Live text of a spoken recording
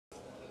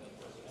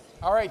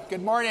All right,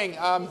 good morning.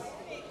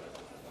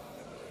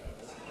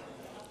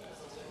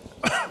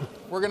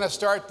 We're going to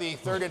start the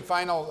third and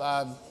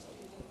final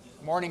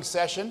morning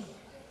session.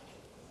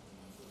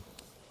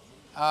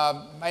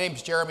 My name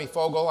is Jeremy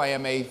Fogel. I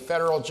am a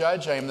federal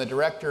judge. I am the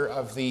director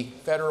of the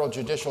Federal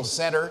Judicial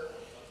Center,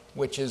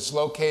 which is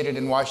located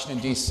in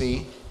Washington,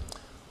 D.C.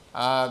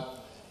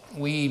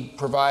 We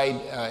provide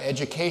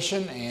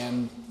education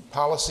and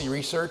policy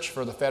research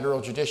for the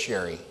federal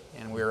judiciary,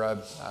 and we're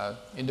an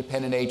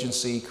independent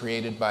agency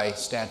created by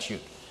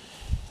statute.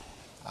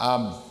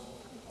 I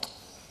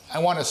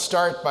want to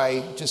start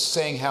by just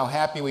saying how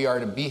happy we are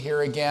to be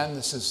here again.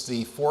 This is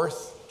the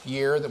fourth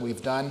year that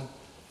we've done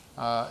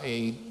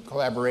a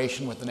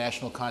collaboration with the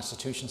National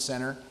Constitution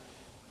Center.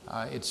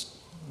 It's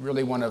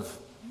really one of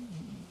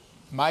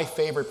my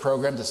favorite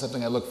programs. It's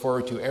something I look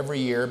forward to every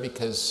year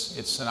because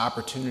it's an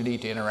opportunity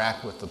to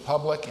interact with the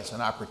public. It's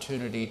an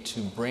opportunity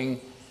to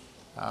bring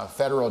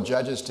federal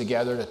judges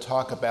together to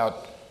talk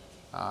about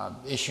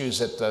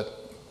issues at the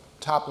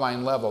top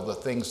line level, the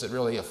things that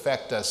really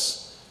affect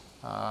us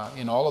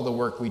in all of the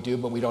work we do,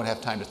 but we don't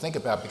have time to think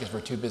about because we're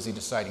too busy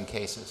deciding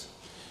cases.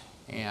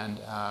 And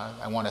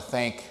I want to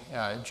thank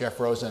Jeff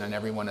Rosen and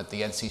everyone at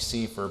the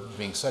NCC for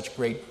being such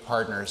great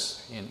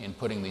partners in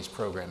putting these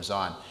programs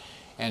on.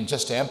 And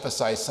just to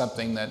emphasize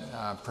something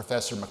that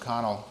Professor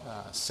McConnell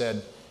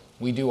said,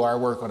 we do our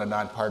work on a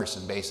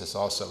nonpartisan basis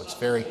also. It's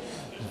very,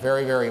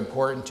 very, very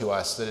important to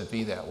us that it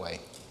be that way.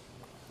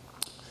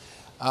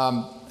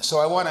 So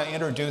I want to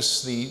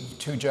introduce the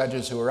two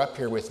judges who are up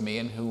here with me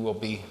and who will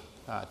be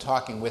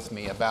talking with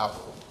me about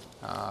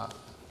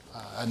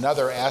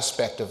another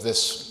aspect of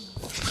this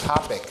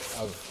topic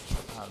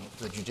of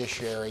the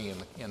judiciary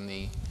in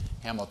the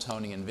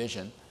Hamiltonian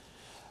vision,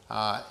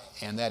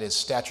 and that is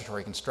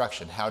statutory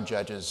construction, how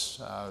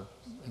judges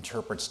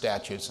interpret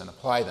statutes and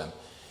apply them.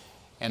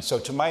 And so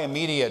to my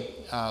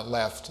immediate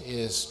left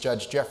is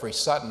Judge Jeffrey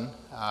Sutton.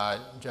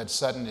 Judge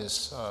Sutton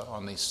is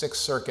on the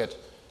Sixth Circuit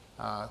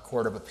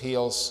Court of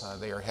Appeals.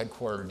 They are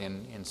headquartered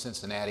in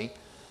Cincinnati.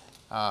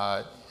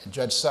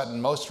 Judge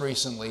Sutton most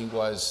recently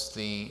was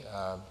the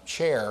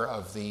chair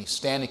of the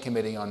Standing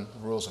Committee on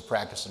Rules of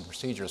Practice and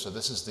Procedure. So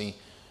this is the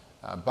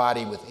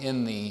body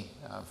within the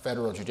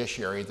federal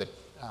judiciary that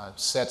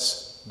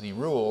sets the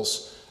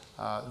rules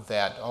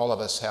that all of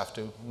us have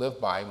to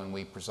live by when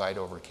we preside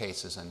over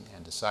cases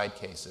and decide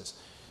cases.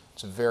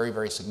 It's a very,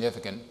 very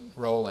significant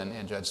role,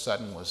 and Judge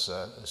Sutton was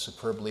a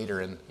superb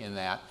leader in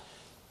that.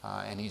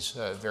 And he's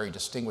a very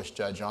distinguished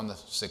judge on the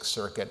Sixth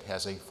Circuit,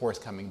 has a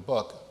forthcoming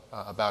book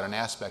about an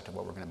aspect of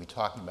what we're going to be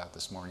talking about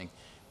this morning,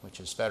 which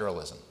is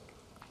federalism.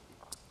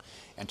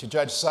 And to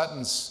Judge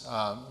Sutton's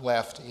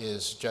left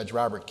is Judge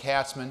Robert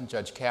Katzmann.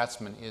 Judge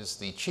Katzmann is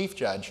the chief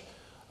judge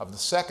of the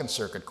Second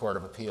Circuit Court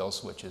of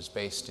Appeals, which is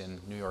based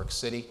in New York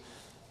City.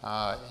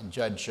 And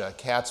Judge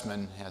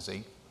Katzmann has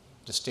a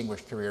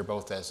distinguished career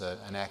both as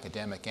an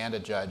academic and a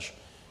judge,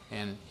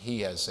 and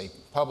he has a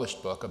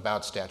published book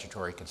about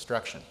statutory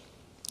construction.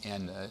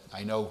 And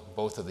I know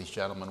both of these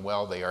gentlemen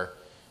well. They are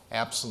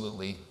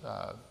absolutely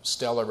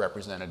stellar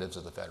representatives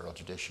of the federal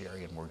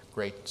judiciary, and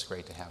it's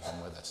great to have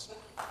them with us.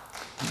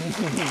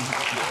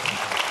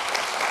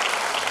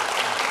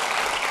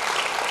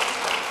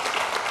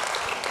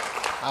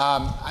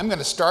 I'm going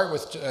to start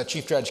with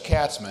Chief Judge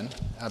Katzmann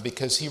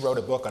because he wrote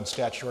a book on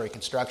statutory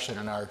construction,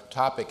 and our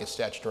topic is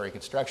statutory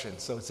construction,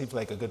 so it seems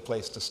like a good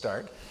place to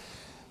start.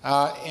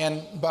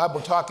 And Bob,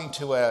 we're talking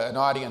to an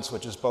audience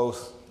which is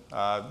both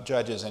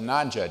judges and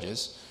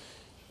non-judges.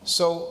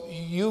 So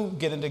you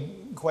get into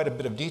quite a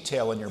bit of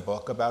detail in your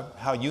book about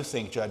how you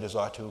think judges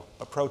ought to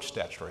approach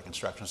statutory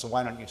construction. So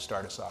why don't you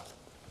start us off?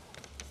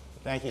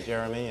 Thank you,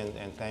 Jeremy,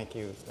 and thank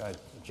you,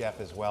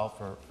 Jeff, as well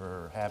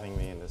for having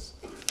me in this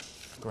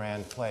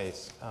grand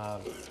place.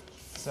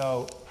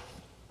 So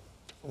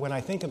when I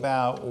think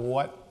about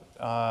what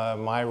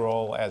my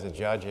role as a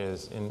judge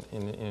is in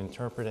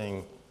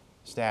interpreting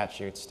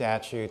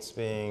statutes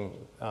being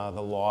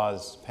the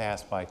laws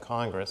passed by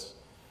Congress,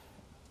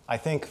 I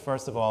think,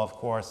 first of all, of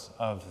course,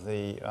 of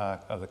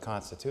the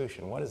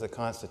Constitution. What does the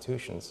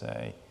Constitution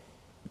say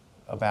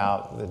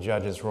about the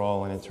judge's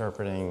role in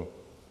interpreting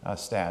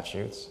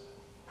statutes?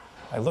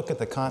 I look at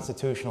the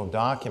constitutional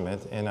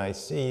document and I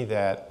see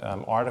that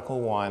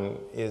Article 1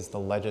 is the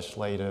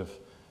legislative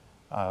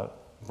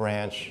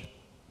branch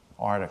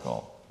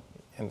article,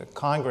 and the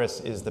Congress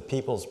is the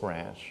people's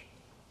branch.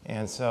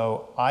 And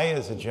so I,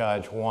 as a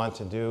judge, want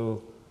to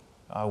do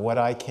what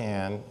I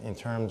can in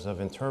terms of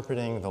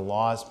interpreting the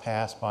laws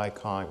passed by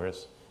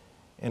Congress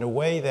in a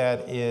way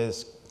that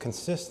is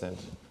consistent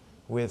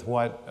with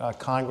what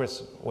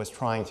Congress was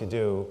trying to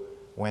do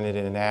when it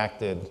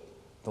enacted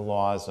the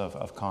laws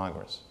of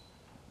Congress.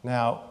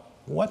 Now,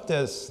 what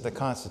does the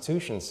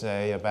Constitution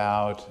say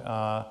about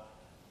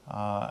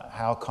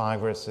how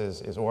Congress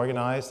is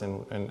organized,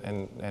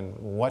 and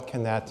what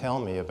can that tell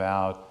me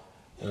about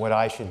what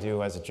I should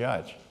do as a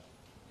judge?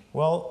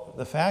 Well,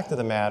 the fact of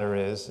the matter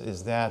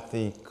is that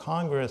the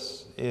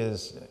Congress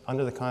is,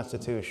 under the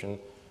Constitution,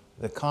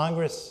 the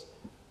Congress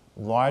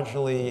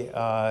largely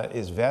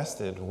is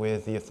vested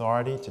with the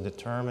authority to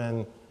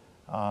determine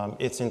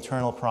its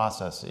internal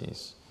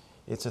processes,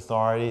 its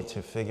authority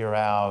to figure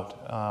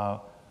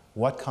out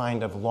what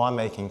kind of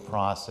lawmaking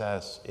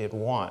process it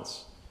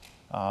wants,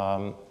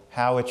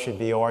 how it should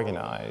be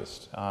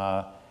organized,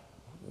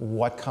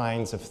 what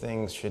kinds of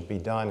things should be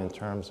done in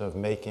terms of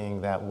making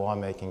that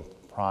lawmaking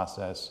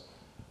process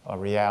a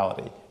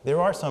reality.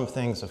 There are some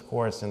things, of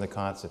course, in the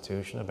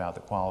Constitution about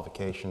the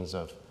qualifications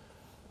of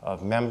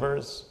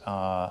members,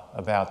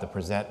 about the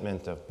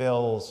presentment of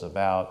bills,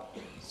 about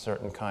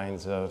certain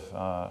kinds of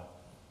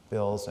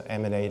bills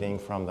emanating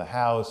from the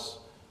House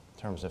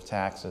in terms of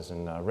taxes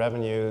and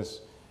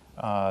revenues.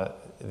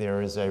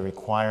 There is a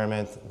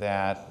requirement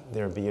that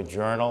there be a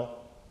journal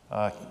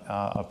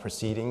of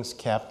proceedings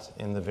kept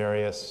in the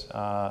various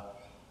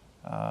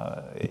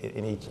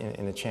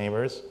in the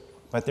chambers.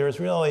 But there is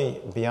really,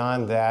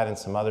 beyond that and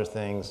some other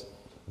things,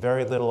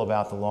 very little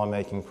about the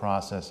lawmaking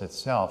process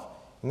itself.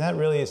 And that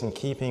really is in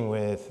keeping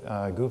with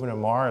Gouverneur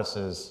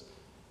Morris's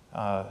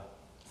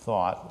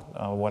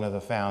thought, one of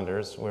the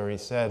founders, where he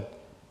said,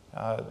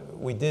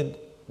 we did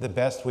the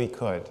best we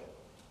could.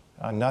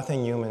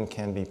 Nothing human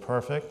can be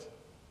perfect,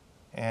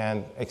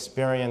 and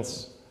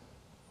experience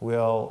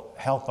will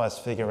help us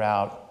figure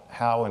out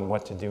how and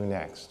what to do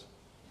next.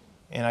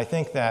 And I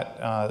think that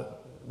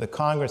the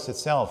Congress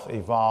itself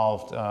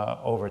evolved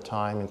over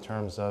time in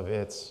terms of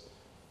its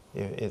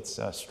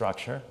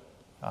structure.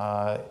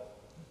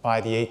 By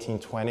the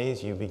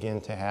 1820s, you begin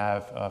to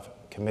have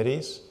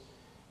committees.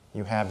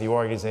 You have the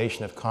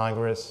organization of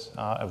Congress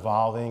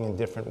evolving in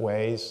different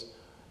ways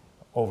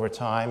over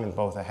time in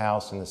both the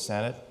House and the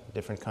Senate,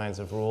 different kinds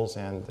of rules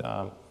and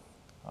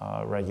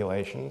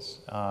regulations.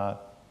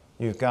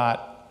 You've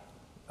got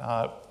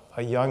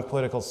a young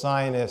political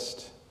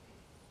scientist,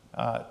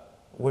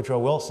 Woodrow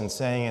Wilson,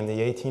 saying in the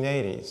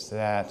 1880s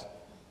that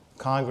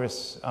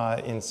Congress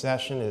in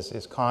session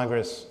is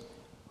Congress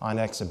on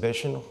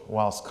exhibition,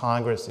 whilst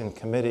Congress in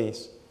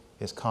committees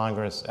is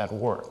Congress at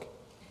work.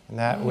 And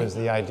that was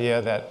the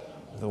idea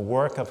that the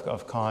work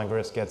of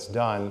Congress gets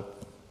done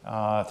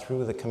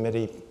through the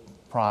committee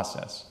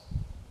process.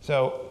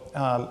 So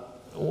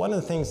one of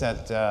the things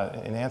that,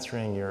 in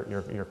answering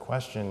your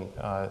question,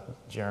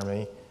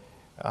 Jeremy,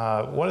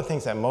 one of the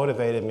things that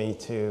motivated me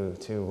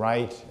to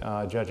write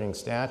judging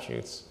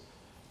statutes,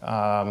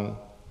 to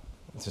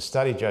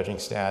study judging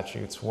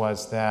statutes,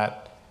 was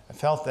that I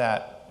felt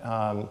that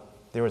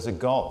there was a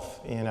gulf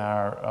in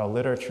our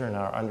literature and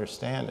our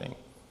understanding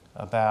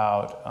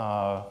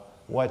about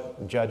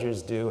what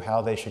judges do,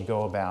 how they should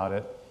go about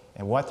it,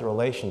 and what the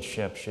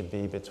relationship should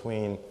be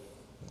between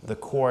the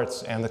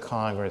courts and the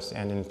Congress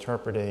and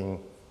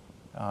interpreting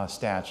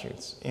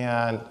statutes.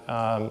 And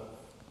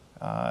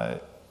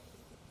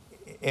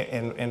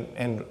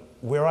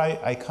where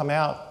I come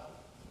out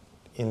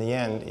in the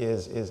end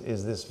is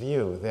this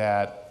view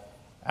that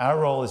our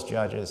role as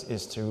judges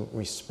is to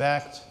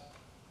respect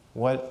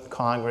what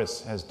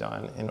Congress has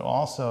done and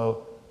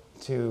also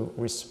to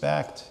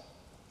respect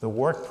the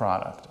work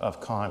product of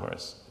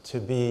Congress,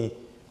 to be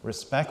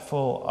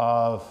respectful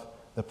of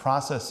the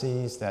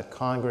processes that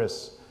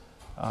Congress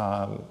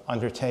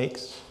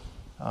undertakes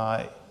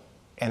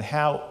and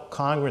how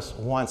Congress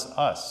wants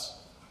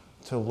us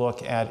to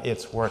look at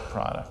its work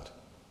product.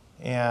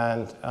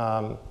 And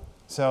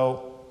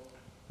so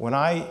when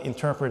I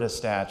interpret a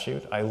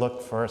statute, I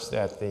look first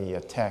at the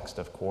text,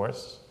 of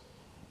course.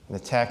 And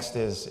the text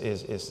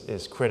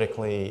is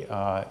critically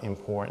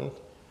important.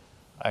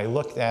 I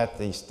looked at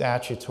the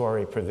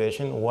statutory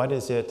provision. What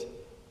is it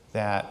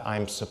that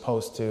I'm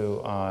supposed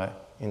to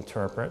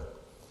interpret?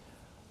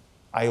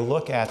 I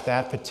look at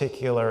that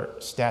particular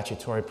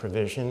statutory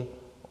provision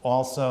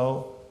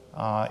also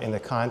in the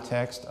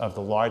context of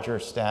the larger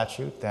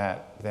statute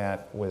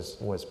that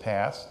was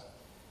passed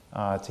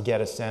to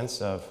get a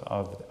sense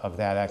of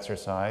that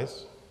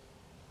exercise.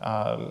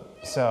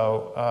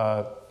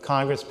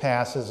 Congress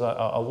passes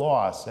a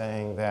law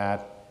saying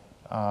that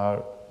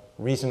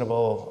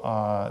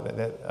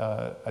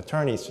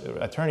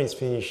attorneys'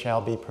 fees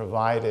shall be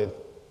provided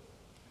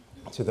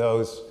to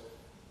those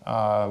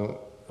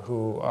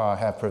who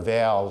have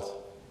prevailed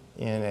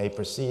in a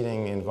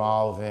proceeding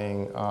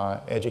involving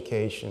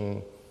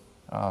education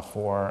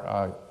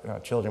for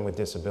children with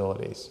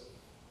disabilities.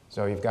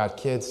 So you've got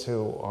kids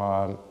who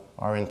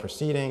are in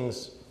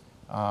proceedings,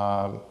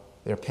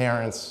 their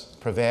parents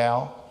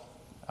prevail,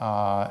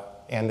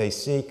 and they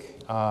seek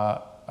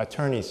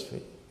attorney's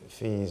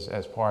fees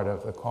as part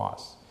of the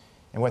costs.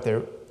 And what they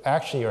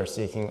actually are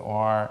seeking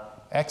are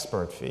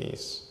expert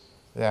fees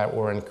that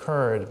were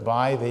incurred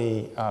by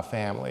the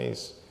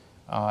families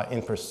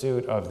in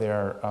pursuit of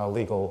their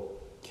legal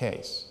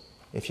case.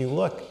 If you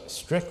look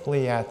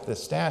strictly at the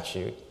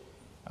statute,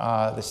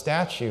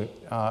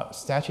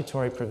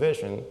 statutory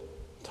provision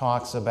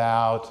talks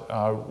about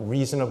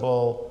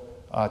reasonable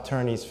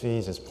attorney's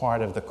fees as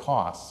part of the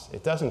costs.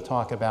 It doesn't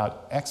talk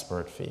about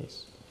expert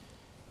fees.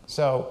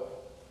 So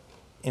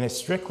in a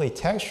strictly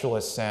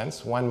textualist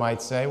sense, one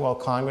might say, well,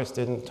 Congress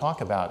didn't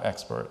talk about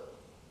expert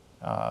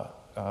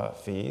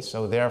fees,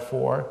 so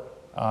therefore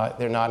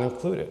they're not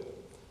included.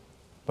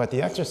 But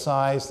the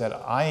exercise that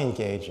I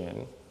engage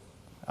in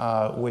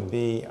would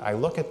be, I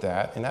look at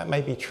that, and that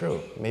may be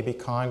true. Maybe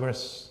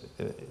Congress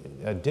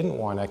didn't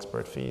want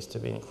expert fees to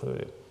be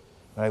included.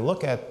 But I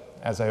look at,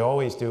 as I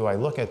always do, I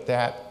look at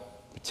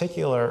that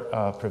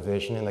particular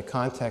provision in the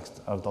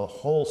context of the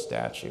whole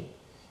statute.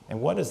 And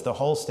what does the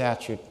whole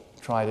statute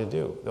try to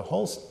do?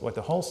 What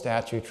the whole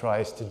statute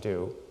tries to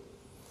do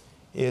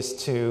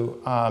is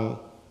to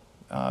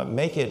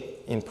make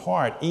it, in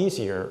part,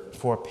 easier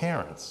for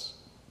parents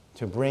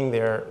to bring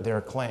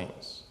their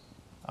claims.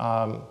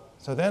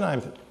 So then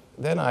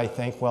I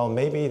think, well,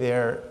 maybe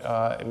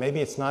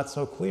it's not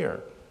so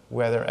clear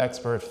whether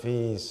expert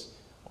fees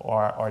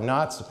are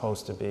not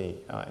supposed to be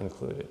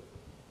included.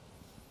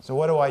 So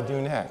what do I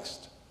do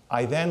next?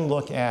 I then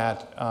look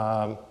at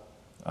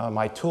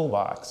my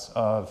toolbox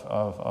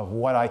of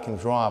what I can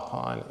draw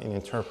upon in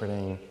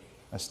interpreting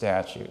a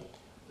statute.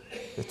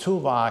 The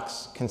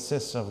toolbox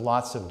consists of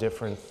lots of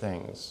different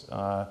things.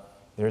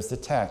 There's the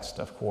text,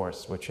 of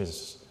course, which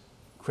is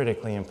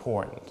critically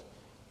important.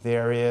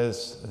 There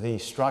is the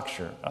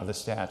structure of the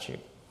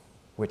statute,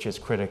 which is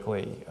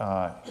critically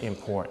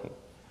important.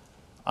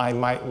 I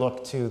might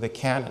look to the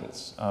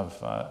canons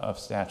of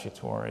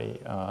statutory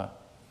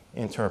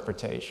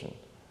interpretation.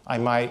 I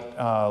might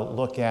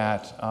look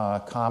at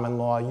common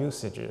law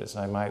usages.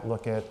 I might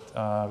look at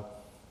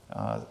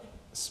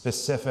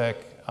specific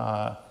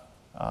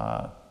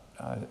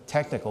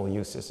technical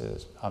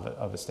usages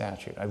of a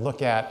statute. I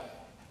look at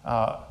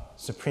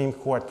Supreme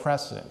Court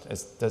precedent.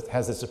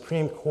 Has the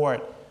Supreme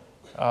Court,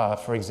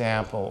 for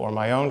example, or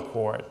my own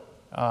court,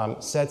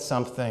 said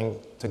something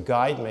to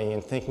guide me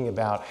in thinking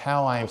about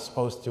how I am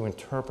supposed to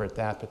interpret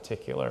that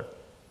particular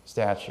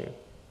statute?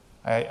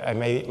 I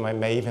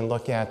may even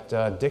look at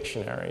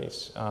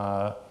dictionaries.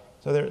 So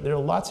there are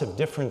lots of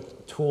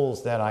different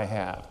tools that I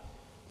have.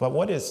 But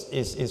what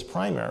is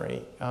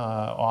primary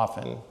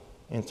often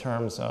in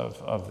terms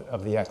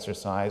of the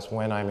exercise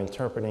when I'm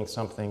interpreting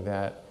something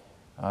that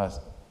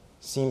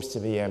seems to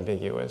be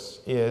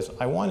ambiguous is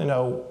I want to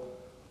know,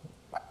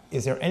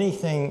 is there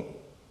anything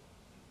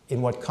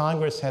in what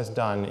Congress has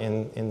done,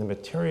 in the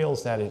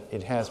materials that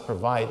it has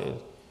provided,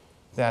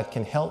 that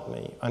can help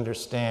me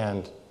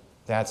understand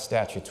that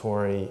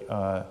statutory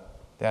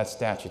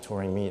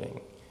meaning?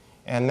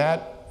 And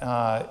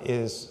that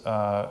is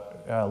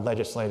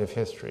legislative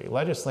history.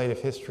 Legislative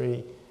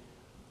history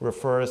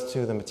refers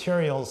to the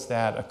materials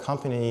that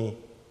accompany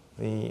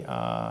the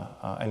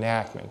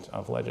enactment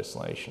of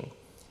legislation.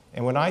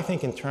 And when I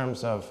think in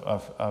terms of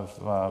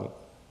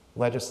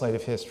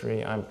legislative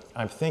history,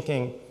 I'm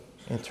thinking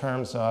in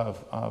terms of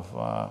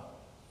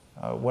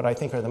what I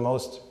think are the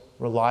most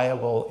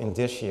reliable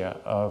indicia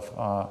of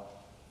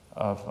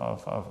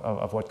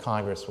what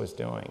Congress was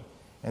doing.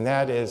 And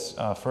that is,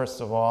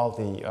 first of all,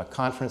 the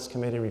Conference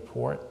Committee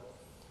report,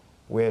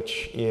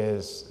 which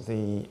is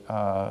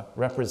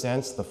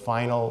represents the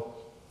final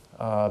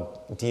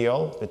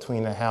deal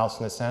between the House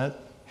and the Senate.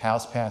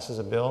 House passes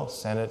a bill,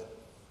 Senate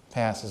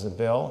passes a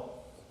bill.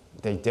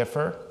 They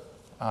differ.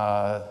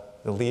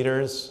 The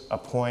leaders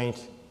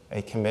appoint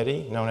a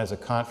committee known as a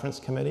conference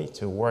committee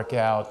to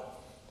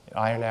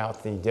iron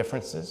out the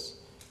differences.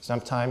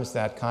 Sometimes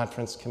that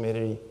conference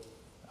committee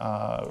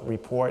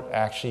report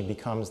actually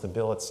becomes the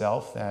bill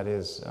itself that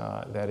is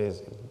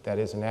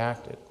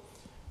enacted.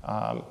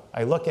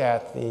 I look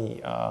at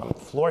the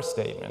floor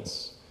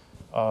statements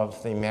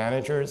of the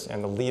managers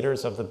and the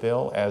leaders of the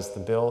bill as the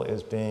bill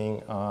is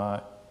being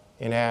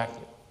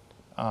enacted.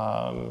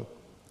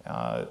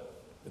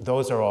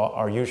 Those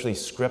are usually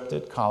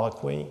scripted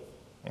colloquy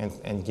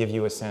and give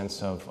you a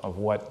sense of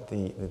what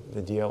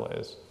the deal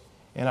is.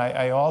 And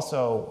I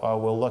also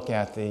will look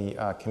at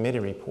the committee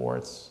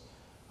reports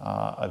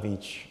of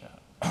each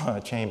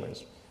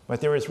chambers. But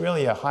there is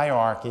really a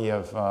hierarchy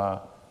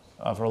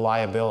of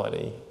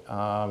reliability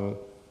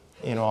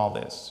in all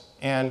this.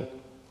 And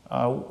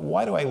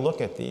why do I look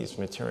at these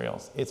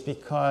materials? It's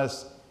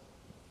because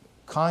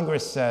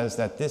Congress says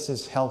that this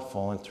is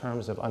helpful in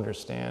terms of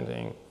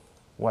understanding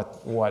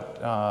what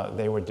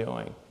they were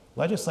doing.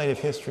 Legislative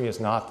history is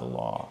not the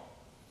law.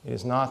 It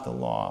is not the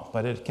law,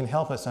 but it can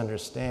help us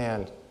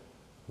understand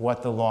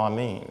what the law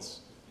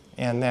means.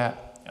 And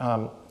that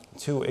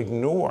to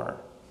ignore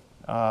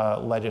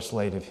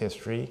legislative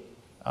history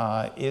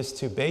is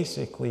to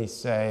basically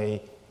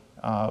say,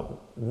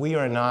 we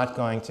are not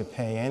going to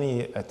pay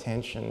any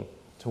attention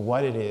to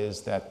what it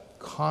is that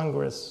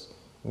Congress,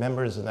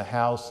 members of the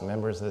House,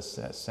 members of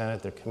the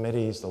Senate, their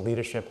committees, the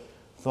leadership,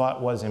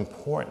 thought was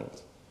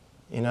important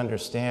in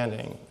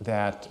understanding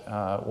that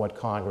what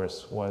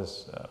Congress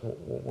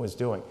was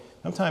doing.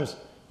 Sometimes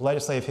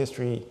legislative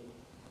history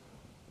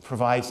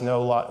provides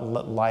no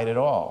light at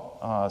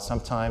all.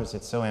 Sometimes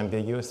it's so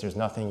ambiguous there's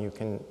nothing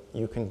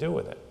you can do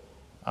with it.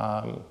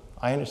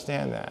 I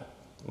understand that.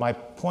 My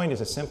point is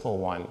a simple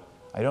one.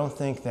 I don't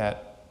think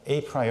that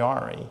a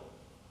priori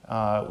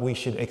we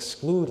should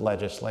exclude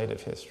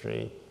legislative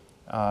history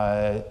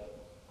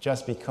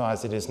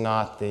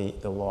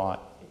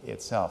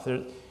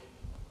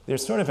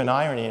there's sort of an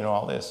irony in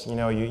all this. You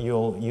know,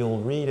 you'll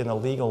read in the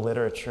legal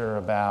literature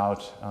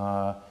about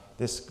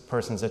this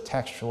person's a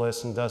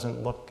textualist and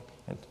doesn't look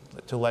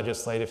to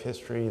legislative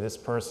history. This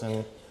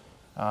person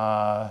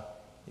looks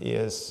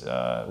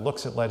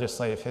at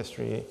legislative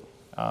history.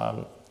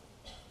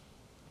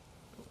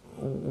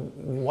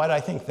 What I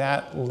think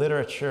that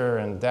literature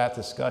and that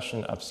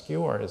discussion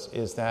obscures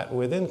is that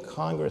within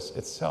Congress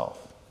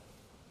itself,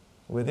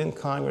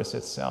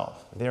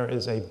 there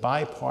is a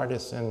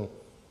bipartisan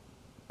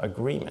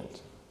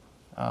agreement.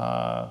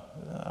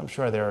 I'm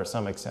sure there are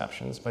some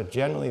exceptions, but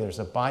generally there's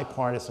a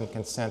bipartisan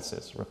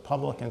consensus,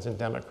 Republicans and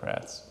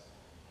Democrats,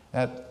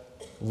 that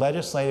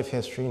legislative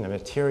history and the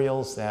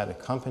materials that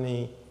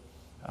accompany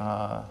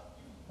the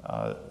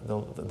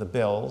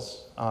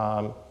bills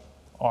are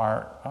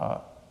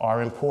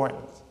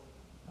important.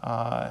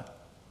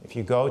 If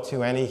you go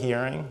to any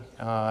hearing,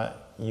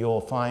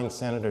 you'll find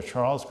Senator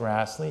Charles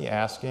Grassley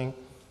asking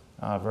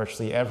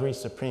virtually every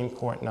Supreme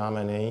Court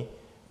nominee,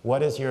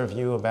 what is your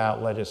view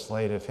about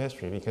legislative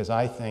history? Because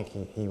I think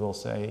he will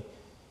say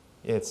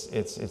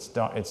it's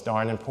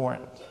darn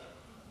important.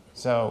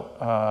 So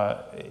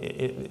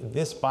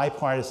this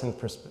bipartisan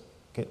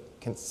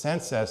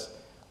consensus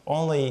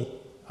only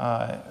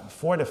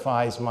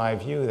fortifies my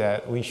view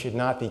that we should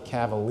not be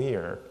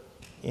cavalier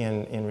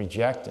in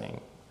rejecting,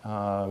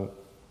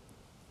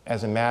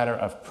 as a matter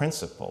of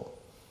principle,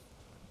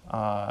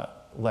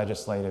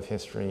 legislative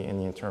history in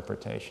the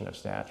interpretation of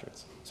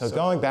statutes. So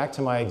going back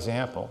to my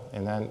example,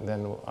 and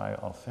then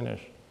I'll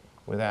finish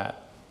with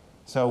that.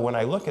 So when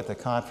I look at the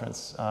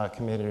conference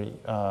committee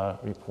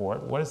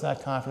report, what is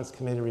that conference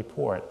committee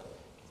report?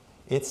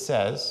 It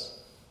says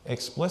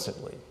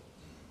explicitly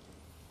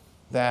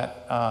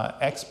that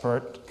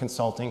expert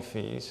consulting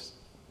fees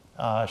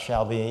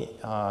shall be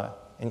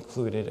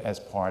included as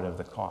part of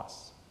the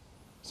costs.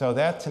 So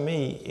that to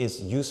me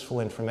is useful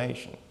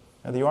information.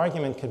 Now the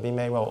argument could be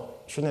made, well,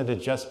 shouldn't it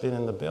have just been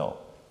in the bill?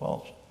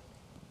 Well,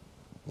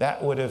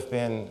 that would have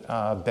been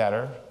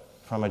better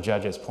from a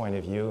judge's point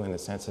of view in the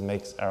sense it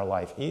makes our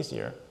life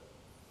easier.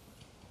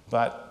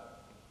 But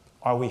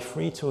are we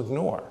free to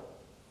ignore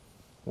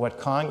what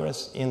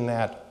Congress in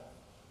that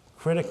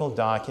critical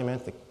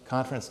document, the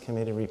conference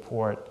committee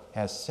report,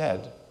 has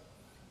said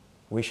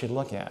we should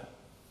look at?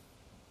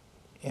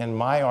 And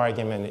my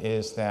argument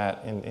is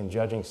that, in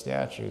judging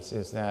statutes,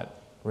 is that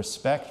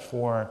respect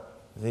for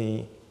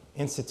the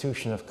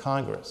institution of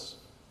Congress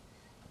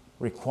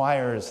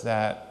requires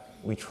that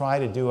we try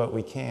to do what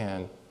we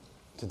can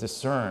to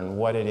discern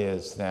what it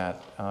is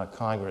that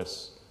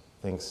Congress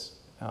thinks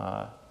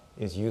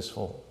is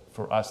useful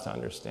for us to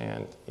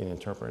understand in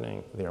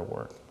interpreting their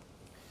work.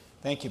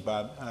 Thank you,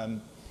 Bob.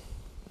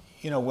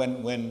 You know,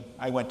 when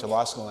I went to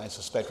law school, and I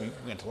suspect we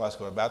went to law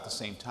school about the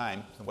same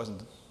time, it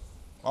wasn't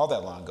all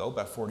that long ago,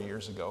 about 40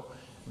 years ago.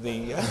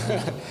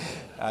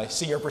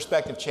 See, your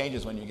perspective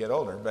changes when you get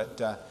older, but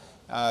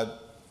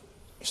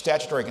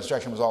statutory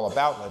construction was all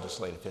about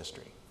legislative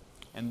history.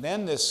 And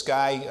then this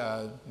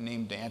guy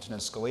named Antonin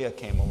Scalia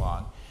came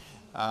along,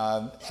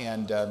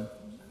 and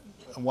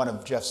one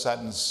of Jeff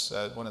Sutton's,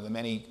 one of the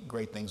many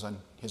great things on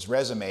his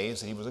resume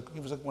is that he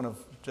was one of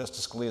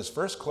Justice Scalia's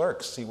first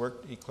clerks. He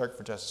clerked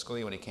for Justice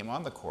Scalia when he came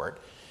on the court,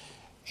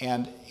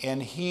 and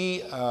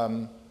he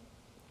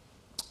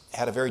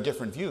had a very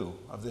different view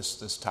of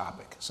this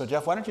topic. So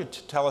Jeff, why don't you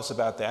tell us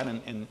about that,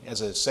 and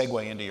as a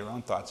segue into your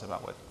own thoughts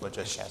about what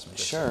Judge Katzmann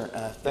just said.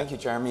 Sure. Thank you,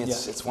 Jeremy.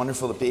 It's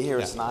wonderful to be here.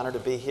 It's an honor to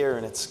be here,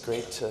 and it's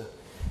great to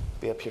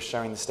be up here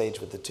sharing the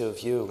stage with the two of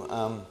you.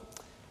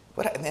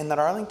 In that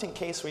Arlington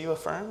case, were you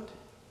affirmed?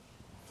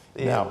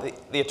 No.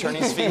 The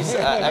attorney's fees,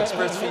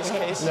 experts' fees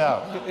case?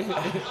 No.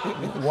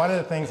 One of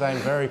the things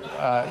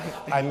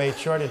I made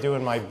sure to do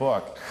in my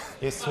book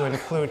is to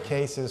include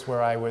cases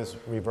where I was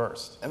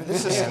reversed. I mean,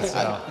 this is,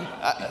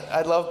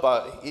 I love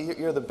Bob.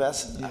 You're the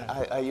best.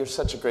 Yeah. You're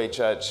such a great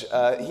judge.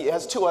 He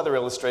has two other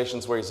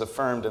illustrations where he's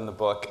affirmed in the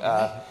book.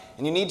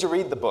 And you need to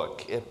read the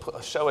book.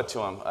 Show it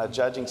to him.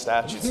 Judging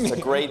Statutes. It's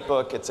a great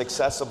book. It's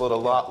accessible to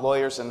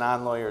lawyers and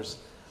non-lawyers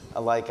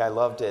alike. I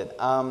loved it.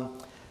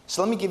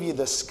 So let me give you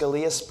the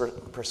Scalia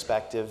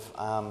perspective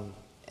and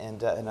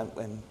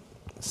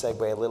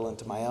segue a little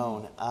into my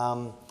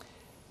own.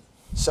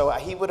 So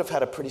he would have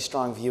had a pretty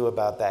strong view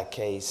about that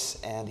case,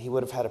 and he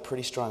would have had a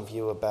pretty strong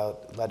view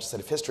about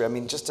legislative history. I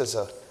mean, just as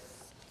a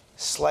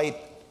slight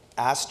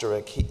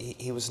asterisk,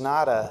 he was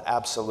not an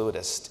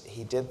absolutist.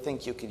 He did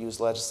think you could use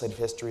legislative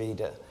history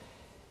to,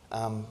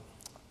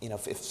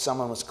 if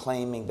someone was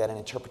claiming that an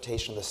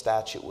interpretation of the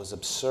statute was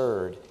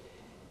absurd,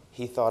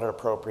 he thought it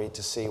appropriate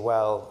to see,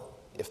 well,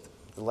 if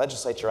the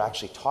legislature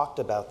actually talked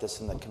about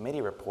this in the committee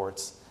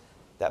reports,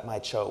 that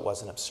might show it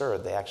wasn't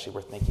absurd. They actually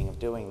were thinking of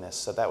doing this.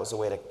 So that was a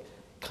way to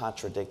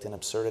contradict an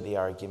absurdity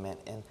argument.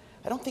 And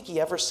I don't think he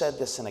ever said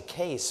this in a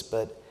case,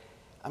 but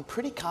I'm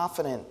pretty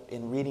confident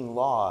in reading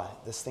law,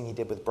 this thing he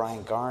did with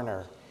Brian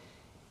Garner,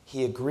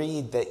 he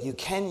agreed that you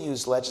can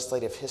use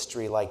legislative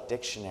history like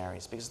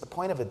dictionaries, because the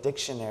point of a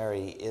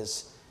dictionary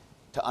is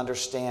to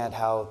understand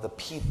how the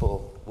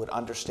people would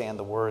understand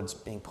the words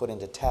being put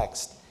into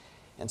text.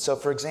 And so,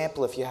 for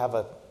example, if you have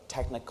a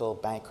technical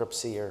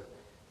bankruptcy or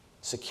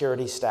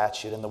security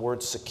statute, and the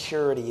word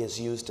security is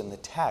used in the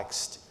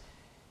text,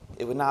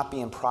 it would not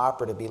be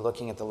improper to be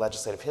looking at the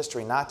legislative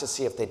history, not to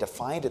see if they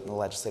defined it in the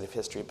legislative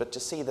history, but to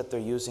see that they're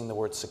using the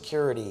word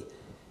security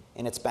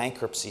in its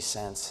bankruptcy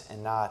sense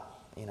and not,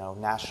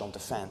 national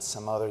defense,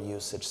 some other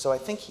usage. So I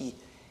think he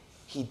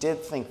did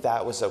think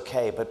that was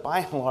okay, but by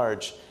and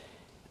large,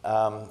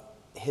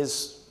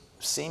 his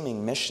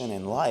seeming mission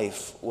in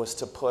life was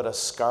to put a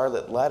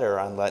scarlet letter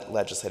on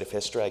legislative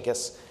history. I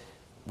guess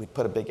we'd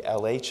put a big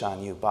LH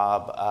on you,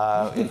 Bob,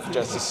 if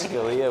Justice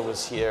Scalia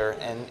was here,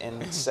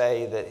 and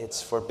say that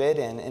it's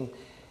forbidden. And,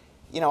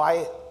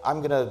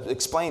 I'm going to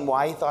explain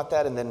why he thought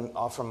that and then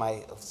offer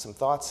some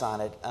thoughts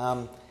on it.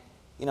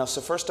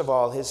 So first of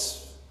all,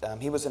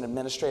 he was an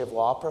administrative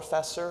law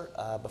professor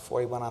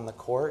before he went on the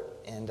court,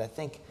 and I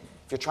think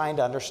if you're trying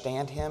to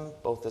understand him,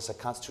 both as a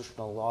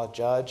constitutional law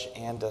judge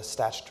and a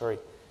statutory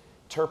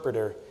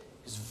interpreter,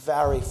 he's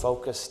very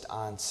focused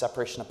on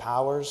separation of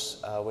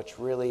powers, which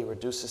really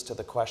reduces to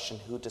the question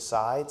who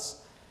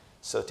decides.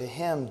 So to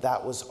him,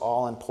 that was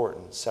all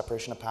important,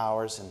 separation of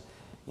powers, and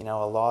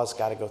a law's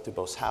got to go through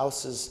both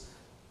houses.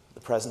 The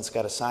president's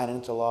got to sign it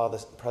into law.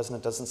 The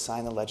president doesn't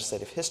sign the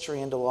legislative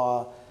history into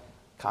law.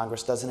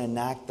 Congress doesn't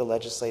enact the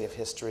legislative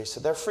history,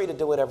 so they're free to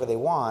do whatever they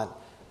want.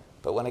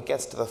 But when it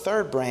gets to the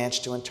third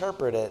branch to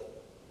interpret it,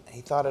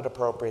 he thought it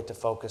appropriate to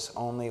focus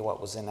only what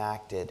was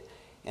enacted.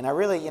 And I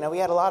really, we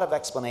had a lot of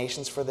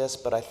explanations for this,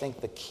 but I think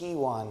the key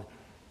one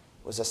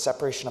was a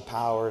separation of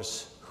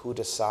powers, who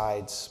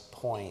decides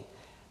point.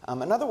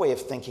 Another way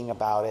of thinking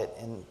about it,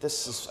 and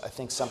this is, I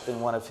think, something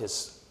one of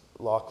his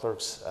law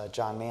clerks,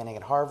 John Manning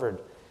at Harvard,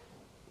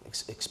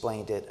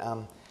 explained it.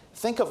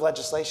 Think of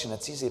legislation,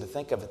 it's easy to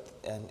think of it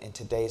in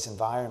today's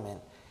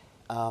environment,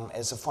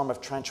 as a form of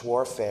trench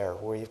warfare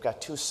where you've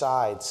got two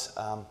sides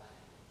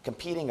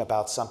competing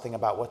about something,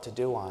 about what to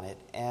do on it.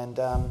 And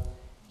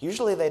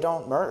usually they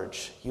don't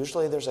merge.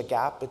 Usually there's a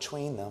gap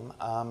between them,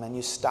 and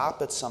you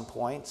stop at some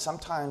point.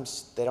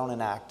 Sometimes they don't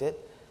enact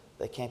it.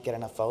 They can't get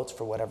enough votes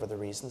for whatever the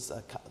reasons.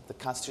 The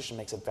Constitution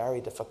makes it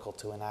very difficult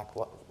to enact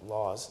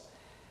laws.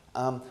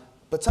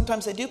 But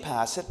sometimes they do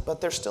pass it,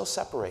 but they're still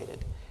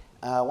separated.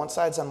 One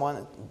side's on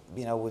one,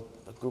 with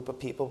a group of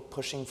people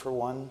pushing for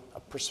one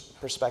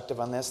perspective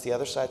on this. The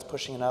other side's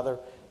pushing another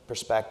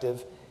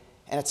perspective.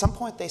 And at some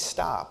point they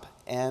stop.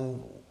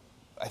 And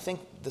I think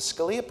the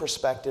Scalia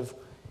perspective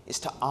is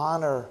to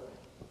honor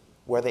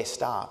where they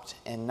stopped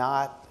and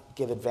not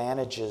give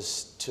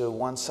advantages to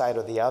one side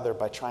or the other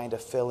by trying to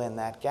fill in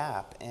that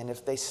gap. And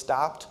if they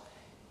stopped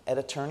at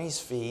attorney's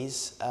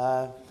fees,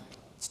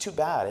 it's too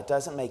bad. It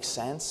doesn't make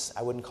sense.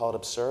 I wouldn't call it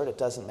absurd. It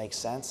doesn't make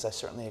sense. I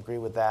certainly agree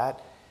with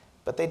that.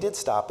 But they did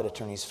stop at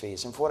attorney's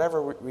fees. And for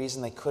whatever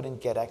reason, they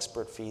couldn't get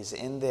expert fees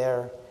in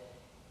there.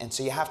 And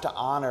so you have to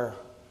honor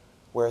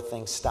where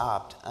things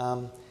stopped.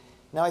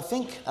 Now, I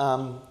think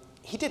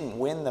he didn't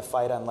win the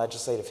fight on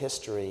legislative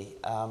history.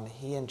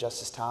 He and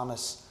Justice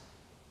Thomas,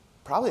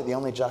 probably the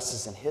only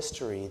justice in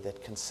history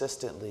that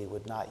consistently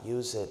would not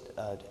use it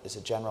as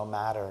a general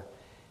matter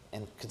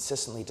and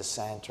consistently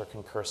dissent or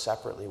concur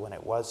separately when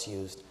it was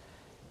used.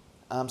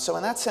 So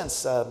in that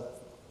sense,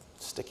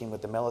 sticking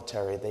with the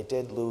military, they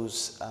did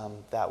lose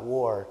that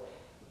war.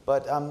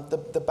 But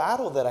the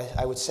battle that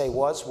I would say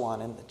was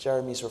won, and that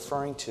Jeremy's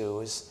referring to,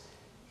 is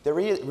there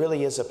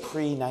really is a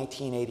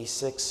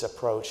pre-1986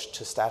 approach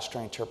to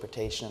statutory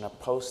interpretation and a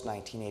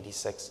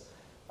post-1986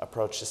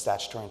 approach to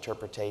statutory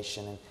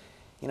interpretation.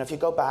 And if you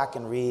go back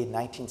and read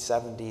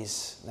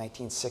 1970s,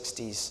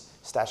 1960s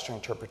statutory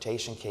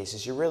interpretation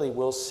cases, you really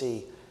will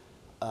see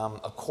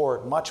a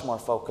court much more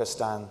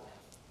focused on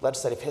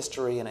legislative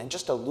history and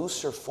just a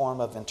looser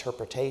form of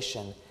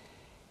interpretation.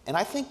 And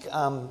I think,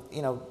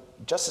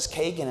 Justice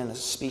Kagan in a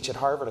speech at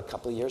Harvard a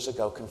couple of years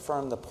ago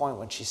confirmed the point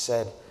when she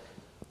said,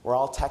 we're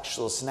all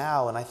textualists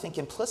now. And I think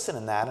implicit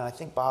in that, and I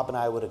think Bob and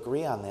I would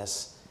agree on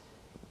this,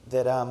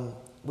 that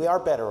we are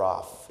better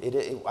off.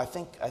 I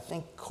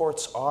think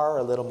courts are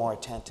a little more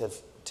attentive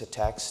to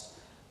text,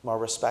 more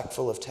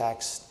respectful of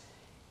text,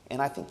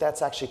 and I think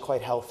that's actually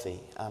quite healthy.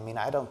 I mean,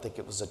 I don't think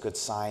it was a good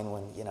sign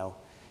when,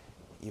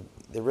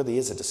 there really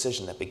is a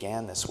decision that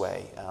began this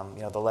way.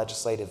 The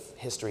legislative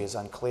history is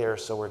unclear,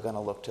 so we're going to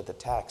look to the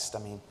text. I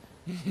mean,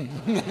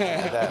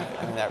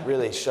 that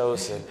really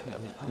shows a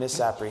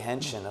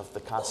misapprehension of the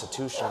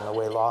Constitution and the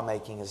way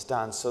lawmaking is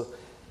done. So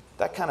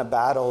that kind of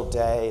battle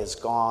day is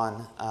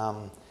gone.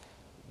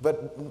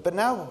 But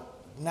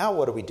now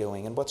what are we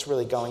doing, and what's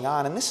really going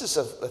on? And this is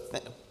a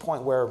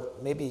point where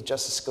maybe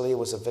Justice Scalia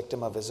was a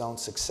victim of his own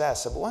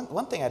success. But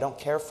one thing I don't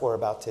care for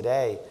about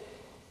today,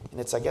 and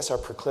it's, I guess, our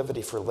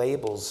proclivity for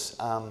labels,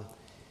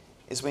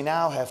 is we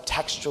now have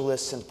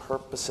textualists and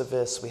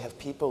purposivists. We have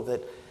people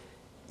that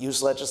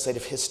use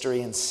legislative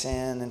history and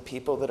sin, and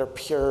people that are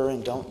pure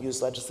and don't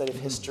use legislative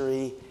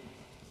history.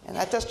 And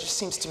that just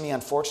seems to me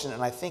unfortunate,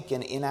 and I think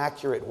an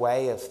inaccurate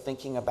way of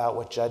thinking about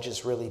what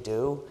judges really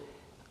do.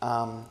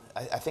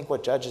 I think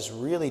what judges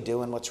really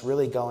do and what's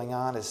really going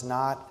on is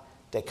not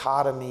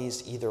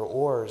dichotomies, either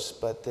ors,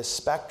 but this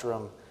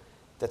spectrum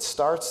that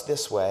starts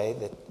this way,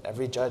 that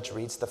every judge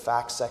reads the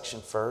facts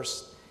section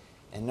first,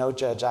 and no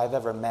judge I've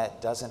ever met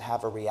doesn't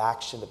have a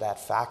reaction to that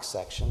facts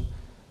section,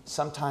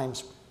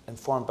 sometimes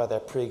informed by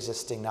their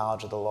pre-existing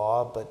knowledge of the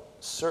law, but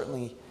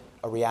certainly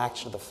a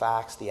reaction to the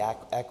facts, the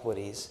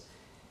equities.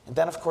 And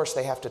then, of course,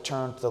 they have to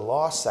turn to the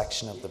law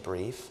section of the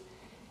brief.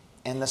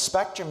 And the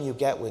spectrum you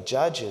get with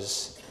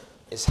judges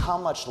is how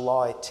much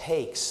law it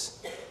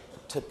takes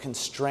to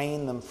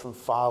constrain them from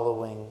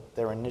following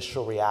their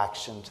initial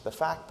reaction to the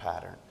fact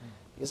pattern.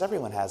 Because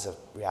everyone has a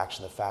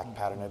reaction to the fact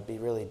pattern. It'd be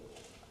really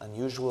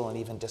unusual and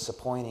even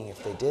disappointing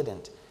if they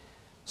didn't.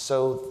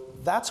 So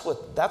that's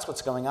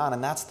what's going on,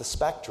 and that's the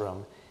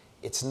spectrum.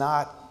 It's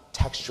not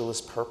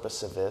textualist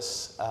purpose of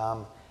this.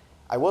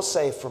 I will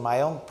say, for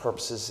my own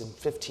purposes, in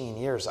 15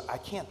 years, I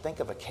can't think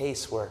of a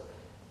case where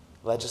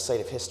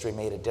legislative history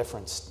made a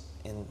difference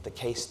in the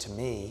case to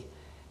me.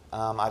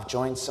 I've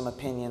joined some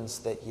opinions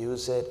that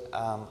use it.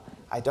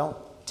 I don't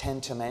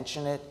tend to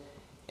mention it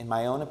in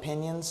my own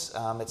opinions.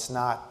 It's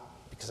not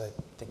because I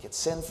think it's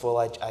sinful.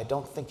 I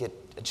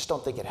just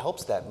don't think it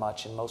helps that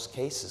much in most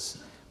cases.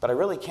 But I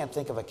really can't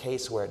think of a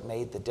case where it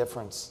made the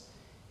difference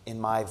in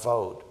my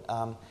vote.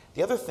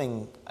 The other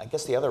thing, I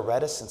guess the other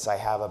reticence I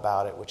have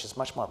about it, which is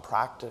much more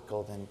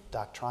practical than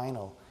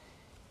doctrinal,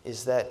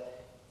 is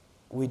that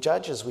we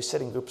judges, we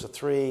sit in groups of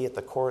 3 at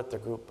the court, the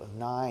group of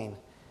 9.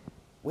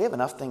 We have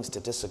enough things to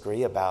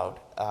disagree about.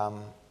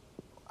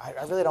 I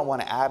really don't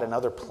want to add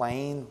another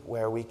plane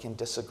where we can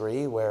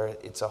disagree, where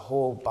it's a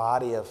whole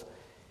body of,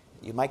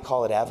 you might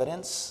call it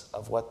evidence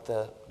of what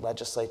the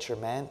legislature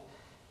meant,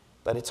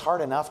 but it's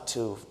hard enough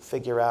to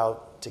figure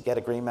out, to get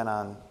agreement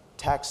on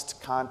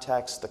text,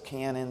 context, the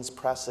canons,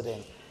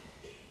 precedent.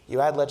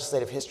 You add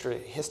legislative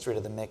history to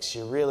the mix,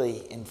 you're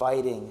really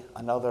inviting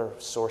another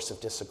source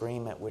of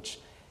disagreement, which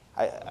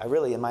I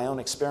really, in my own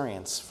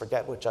experience,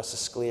 forget what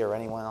Justice Scalia or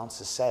anyone else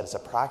has said, as a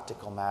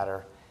practical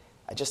matter,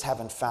 I just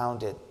haven't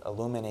found it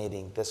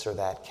illuminating this or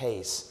that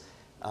case.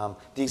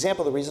 The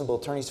example of the reasonable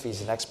attorney's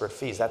fees and expert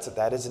fees,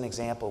 that is an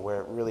example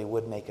where it really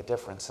would make a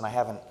difference, and I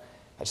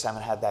just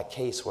haven't had that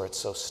case where it's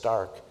so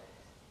stark.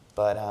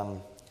 But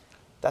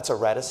that's a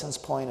reticence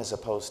point as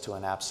opposed to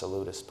an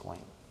absolutist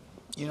point.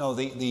 You know,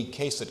 the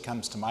case that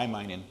comes to my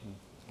mind in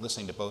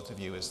listening to both of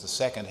you is the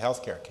second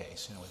healthcare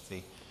case, you know, with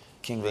the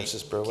King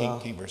versus Burwell.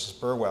 King versus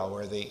Burwell,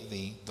 where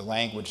the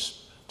language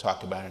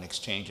talked about an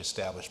exchange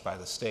established by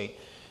the state,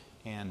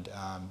 and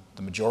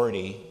the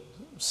majority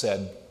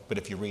said, but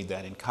if you read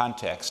that in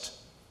context,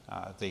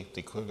 they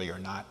clearly are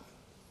not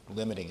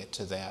limiting it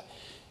to that.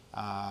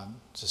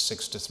 It's a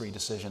 6-3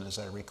 decision, as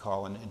I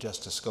recall, and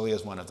Justice Scalia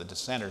is one of the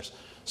dissenters.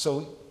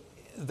 So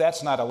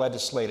that's not a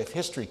legislative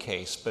history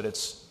case, but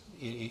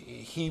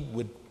he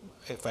would,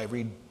 if I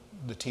read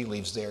the tea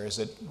leaves there, is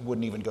it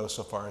wouldn't even go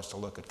so far as to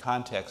look at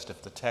context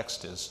if the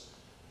text is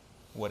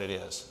what it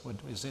is.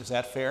 Is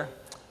that fair?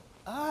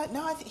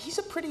 No, he's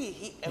a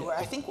pretty.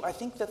 I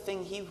think the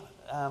thing he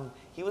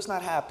was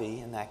not happy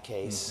in that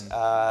case.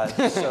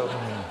 So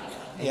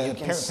Yeah, you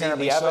can see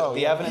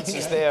the evidence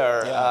is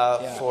there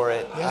for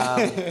it.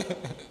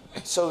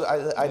 So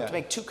I'd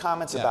make 2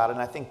 comments about it,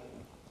 and I think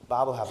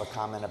Bob will have a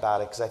comment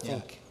about it, because I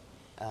think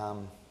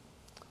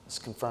this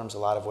confirms a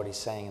lot of what he's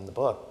saying in the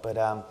book.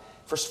 But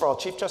first of all,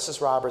 Chief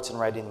Justice Roberts, in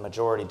writing the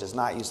majority, does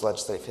not use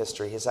legislative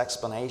history. His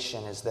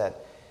explanation is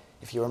that,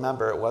 if you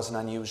remember, it was an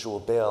unusual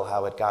bill,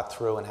 how it got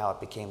through and how it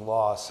became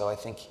law. So I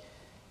think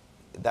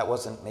that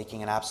wasn't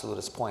making an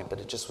absolutist point, but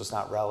it just was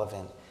not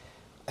relevant.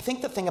 I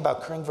think the thing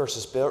about King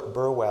versus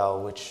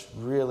Burwell, which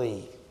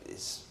really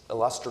is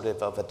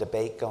illustrative of a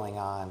debate going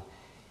on,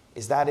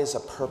 is that is a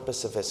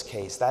purpose of this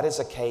case. That is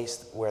a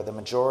case where the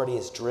majority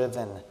is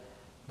driven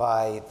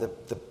by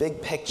the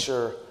big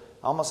picture,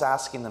 almost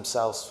asking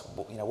themselves,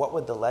 you know, what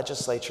would the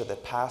legislature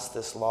that passed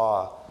this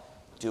law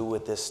do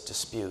with this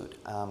dispute?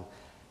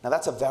 Now,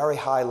 that's a very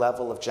high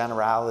level of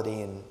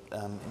generality in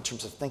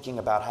terms of thinking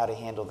about how to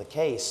handle the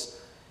case.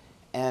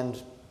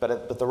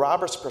 But the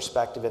Roberts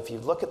perspective, if you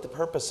look at the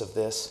purpose of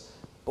this,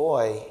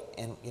 boy,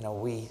 and you know,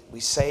 we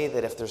say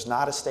that if there's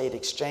not a state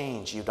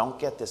exchange, you don't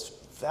get this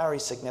very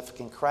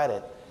significant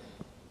credit.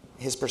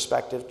 His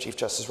perspective, Chief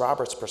Justice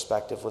Roberts'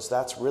 perspective, was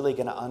that's really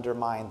going to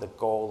undermine the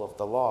goal of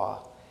the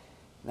law.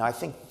 Now, I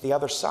think the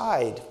other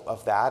side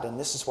of that, and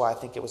this is why I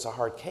think it was a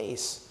hard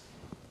case,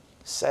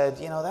 said,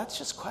 you know, that's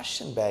just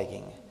question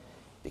begging,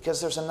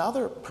 because there's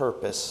another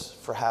purpose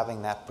for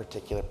having that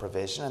particular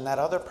provision, and that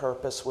other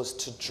purpose was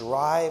to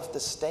drive the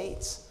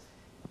states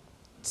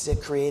to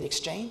create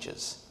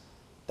exchanges.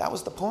 That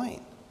was the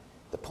point.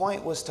 The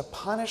point was to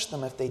punish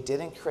them if they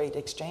didn't create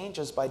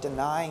exchanges by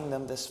denying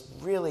them this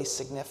really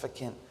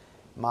significant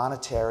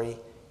monetary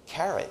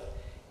carrot.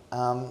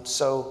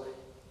 So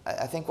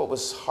I think what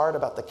was hard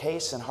about the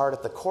case and hard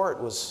at the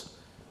court was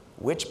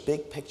which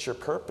big picture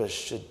purpose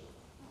should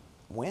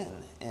win.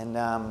 And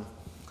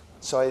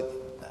so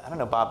I don't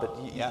know, Bob,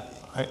 but Yeah.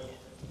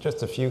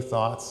 Just a few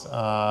thoughts.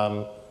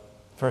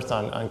 First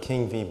on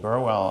King v.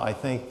 Burwell, I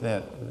think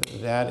that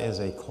is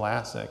a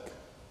classic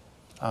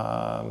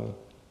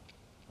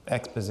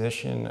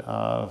exposition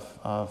of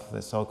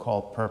the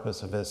so-called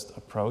purposivist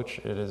approach.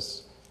 It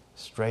is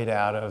straight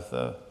out of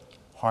the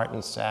Hart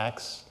and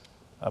Sachs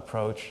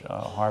approach,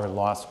 Harvard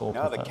Law School.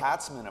 No, the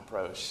Katzmann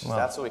approach. Well,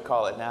 that's what we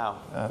call it now.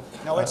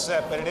 No, it's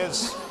but it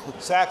is.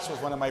 Sachs was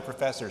one of my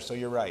professors, so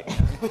you're right.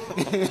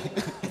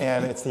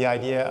 And it's the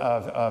idea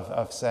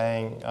of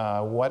saying,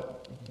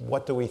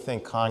 what do we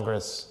think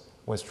Congress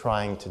was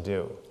trying to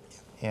do?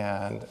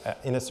 And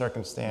in a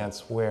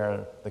circumstance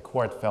where the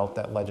court felt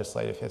that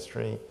legislative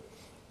history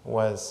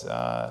was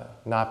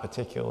not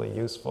particularly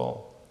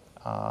useful,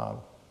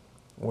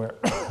 where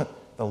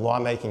the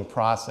lawmaking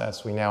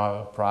process, we now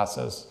have a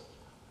process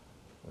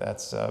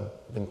that's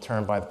been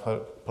termed by the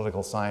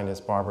political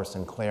scientist Barbara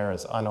Sinclair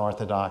as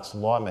unorthodox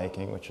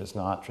lawmaking, which is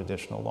not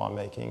traditional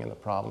lawmaking, and the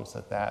problems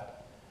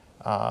that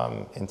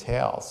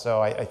entails.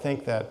 So I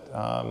think that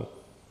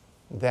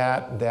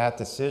that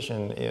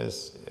decision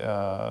is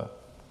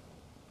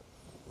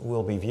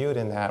will be viewed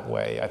in that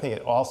way. I think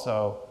it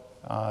also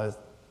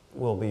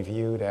will be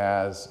viewed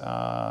as,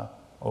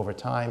 over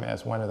time,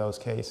 as one of those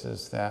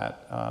cases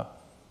that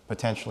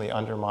potentially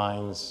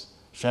undermines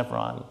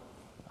Chevron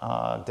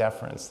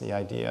deference, the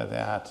idea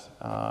that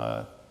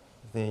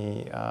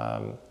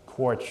the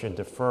court should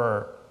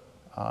defer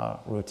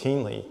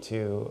routinely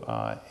to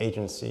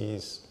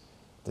agencies'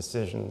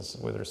 decisions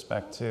with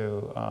respect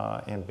to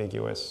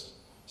ambiguous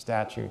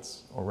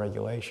statutes or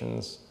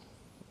regulations,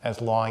 as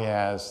long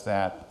as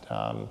that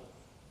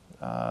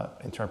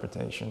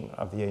interpretation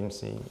of the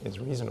agency is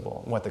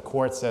reasonable. What the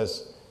court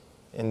says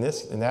in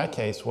that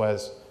case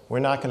was, we're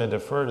not going to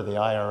defer to the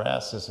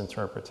IRS's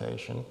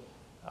interpretation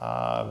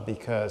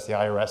because the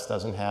IRS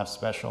doesn't have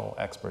special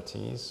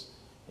expertise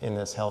in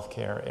this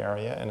healthcare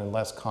area, and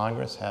unless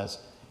Congress has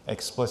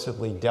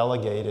explicitly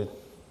delegated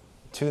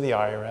to the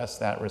IRS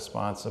that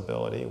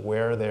responsibility,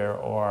 where there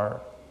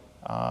are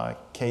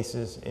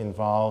cases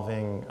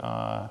involving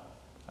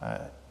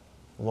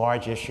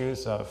large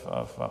issues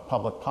of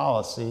public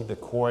policy, the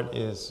court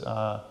is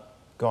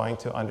going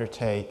to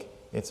undertake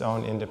its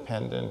own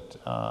independent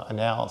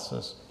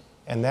analysis.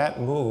 And that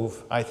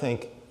move, I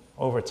think,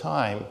 over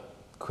time,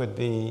 could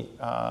be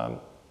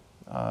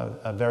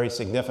very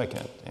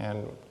significant.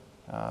 And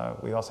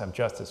we also have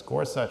Justice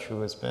Gorsuch,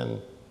 who has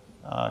been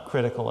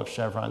critical of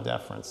Chevron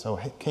deference. So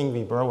King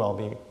v.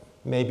 Burwell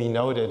may be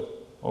noted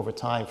over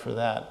time for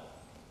that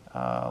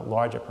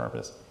larger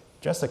purpose.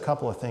 Just a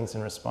couple of things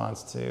in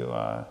response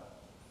to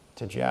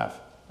Jeff.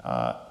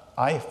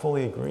 I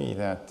fully agree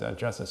that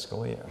Justice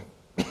Scalia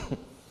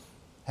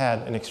had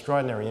an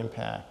extraordinary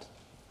impact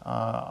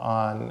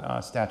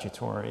on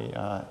statutory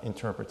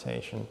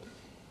interpretation.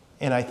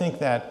 And I think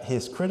that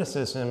his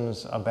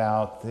criticisms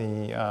about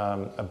the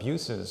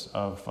abuses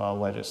of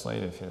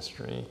legislative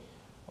history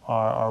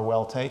are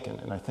well taken.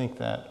 And I think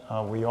that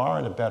we are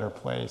in a better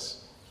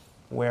place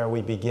where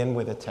we begin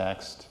with a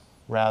text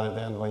rather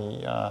than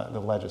the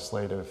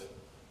legislative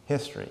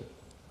history.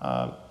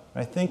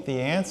 I think the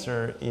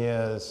answer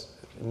is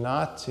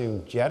not to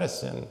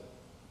jettison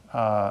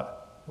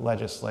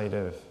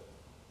legislative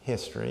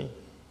history,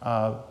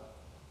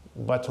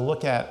 but to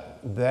look at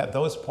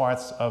those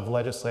parts of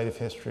legislative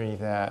history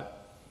that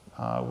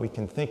we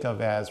can think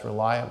of as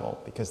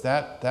reliable, because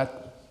that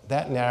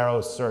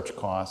narrows search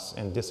costs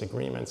and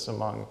disagreements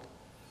among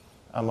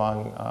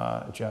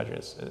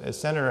judges. As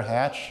Senator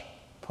Hatch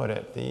put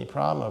it, the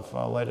problem of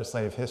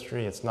legislative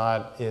history, it's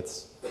not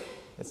its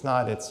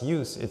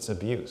use, it's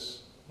abuse.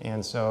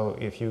 And so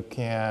if you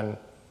can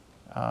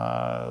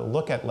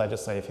look at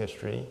legislative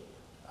history,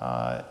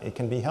 it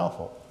can be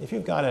helpful. If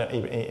you've got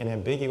an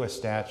ambiguous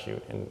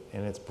statute and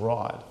it's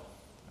broad,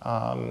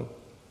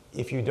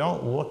 if you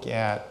don't look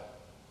at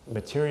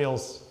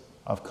materials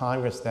of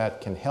Congress that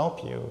can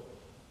help you,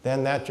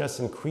 then that just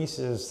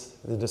increases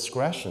the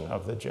discretion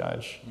of the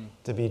judge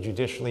to be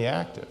judicially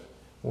active.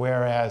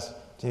 Whereas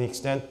to the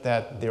extent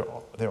that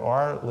there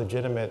are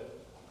legitimate,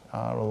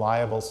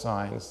 reliable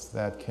signs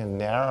that can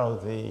narrow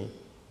the,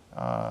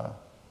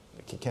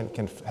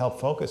 can help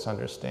focus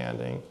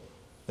understanding,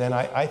 then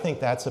I think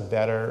that's a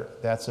better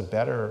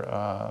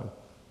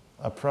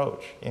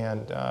approach.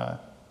 And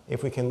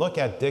if we can look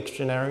at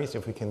dictionaries,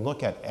 if we can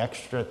look at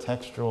extra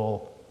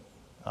textual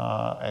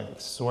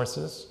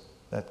sources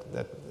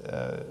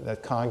that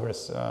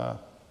Congress,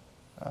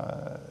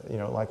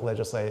 like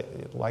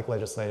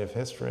legislative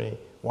history,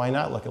 why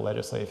not look at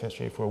legislative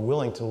history if we're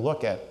willing to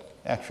look at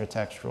extra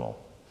textual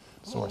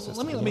sources?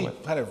 Well, let me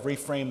kind of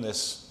reframe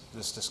this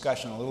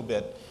discussion a little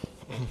bit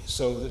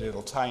so that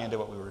it'll tie into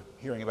what we were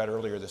hearing about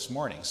earlier this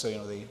morning. So,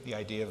 the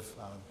idea of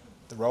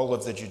the role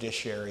of the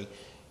judiciary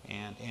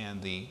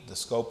and the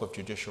scope of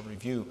judicial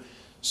review.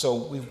 So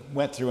we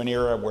went through an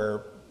era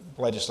where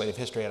legislative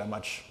history had a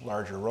much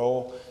larger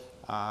role.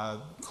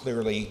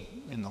 Clearly,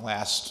 in the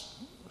last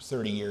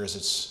 30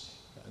 years,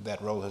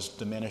 that role has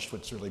diminished.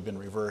 It's really been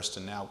reversed,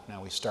 and now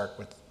we start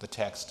with the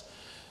text.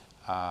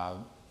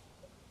 And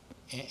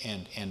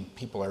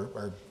people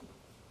are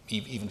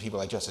even people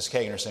like Justice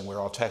Kagan are saying we're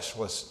all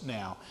textualists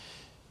now.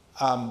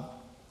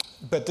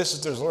 But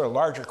there's a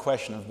larger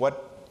question of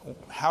what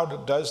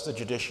does the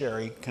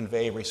judiciary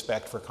convey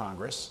respect for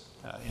Congress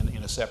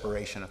in a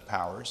separation of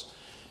powers?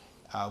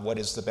 What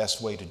is the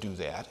best way to do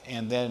that?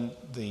 And then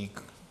the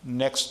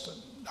next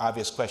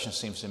obvious question,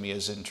 seems to me,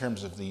 is in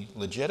terms of the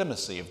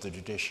legitimacy of the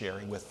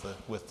judiciary with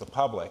the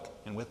public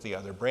and with the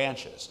other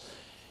branches.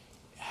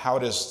 How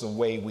does the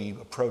way we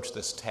approach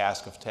this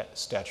task of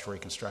statutory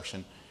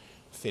construction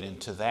fit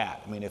into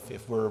that? I mean, if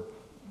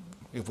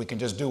we can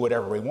just do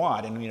whatever we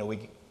want, and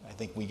I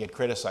think we get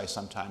criticized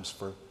sometimes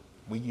for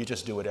you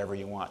just do whatever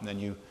you want, and then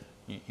you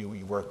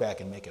work back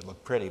and make it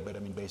look pretty, but I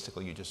mean,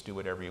 basically you just do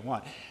whatever you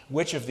want.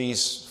 Which of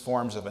these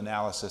forms of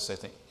analysis, I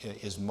think,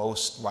 is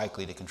most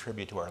likely to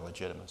contribute to our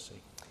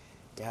legitimacy?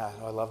 Yeah,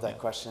 I love that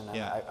question.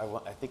 Yeah.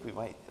 I think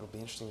it'll be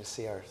interesting to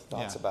see our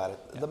thoughts about it.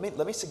 Yeah.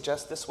 Let me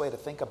suggest this way to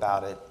think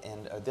about it,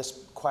 and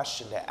this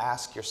question to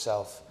ask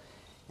yourself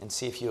and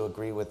see if you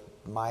agree with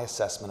my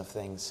assessment of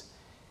things.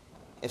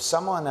 If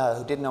someone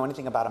who didn't know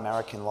anything about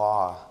American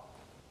law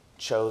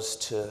chose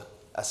to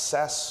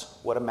assess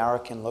what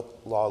American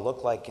law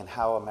looked like and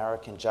how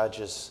American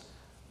judges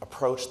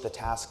approached the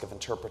task of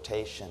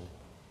interpretation,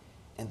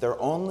 and their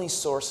only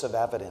source of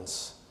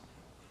evidence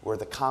were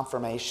the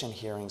confirmation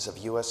hearings of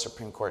U.S.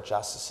 Supreme Court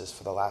justices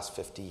for the last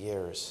 50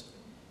 years,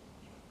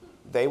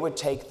 they would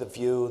take the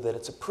view that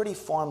it's a pretty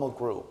formal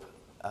group.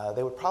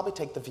 They would probably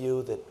take the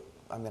view that,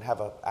 I'm going to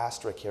have an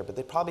asterisk here, but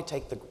they'd probably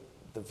take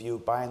the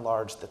view, by and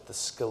large, that the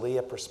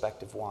Scalia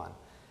perspective won.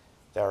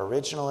 They're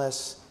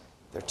originalists,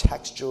 they're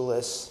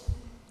textualists,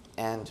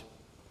 and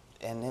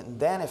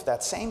then if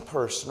that same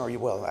person, or you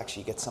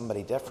get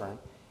somebody different,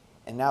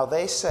 and now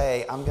they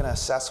say, I'm going to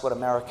assess what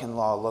American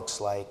law looks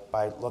like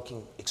by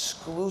looking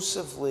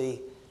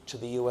exclusively to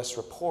the U.S.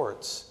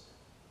 reports,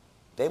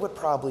 they would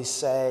probably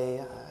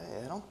say,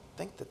 I don't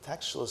think the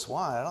textualists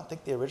won, I don't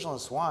think the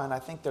originalists won, I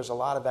think there's a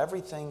lot of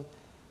everything,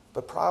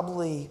 but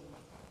probably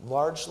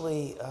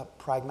largely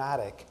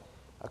pragmatic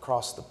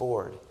across the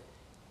board.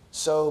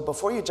 So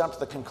before you jump to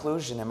the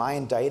conclusion, am I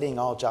indicting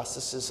all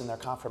justices in their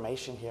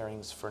confirmation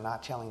hearings for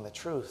not telling the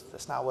truth?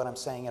 That's not what I'm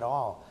saying at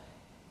all.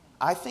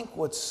 I think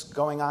what's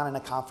going on in a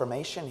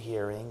confirmation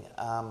hearing,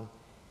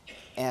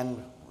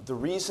 and the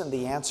reason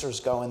the answers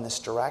go in this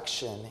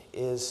direction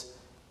is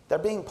they're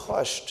being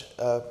pushed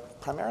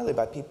primarily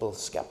by people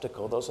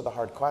skeptical. Those are the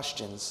hard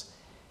questions.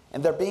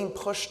 And they're being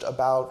pushed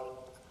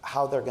about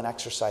how they're going to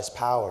exercise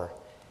power.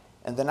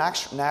 And the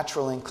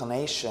natural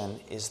inclination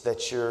is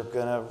that you're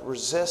going to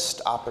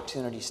resist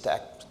opportunities to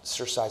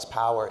exercise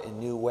power in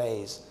new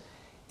ways,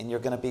 and you're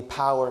going to be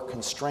power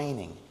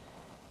constraining.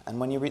 And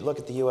when you look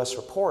at the U.S.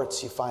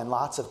 reports, you find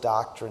lots of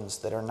doctrines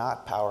that are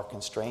not power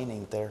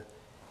constraining, they're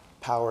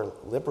power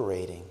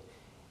liberating.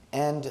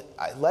 And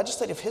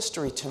legislative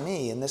history, to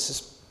me, and this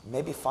is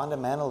maybe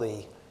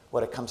fundamentally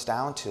what it comes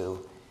down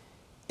to,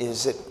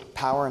 is it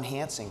power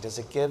enhancing? Does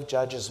it give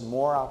judges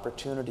more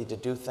opportunity to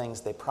do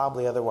things they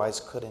probably otherwise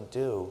couldn't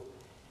do?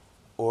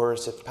 Or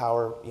is it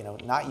power,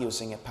 not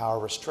using it, power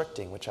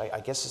restricting, which I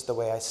guess is the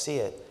way I see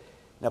it.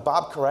 Now,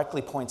 Bob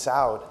correctly points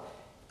out,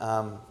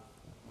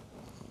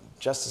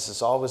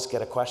 justices always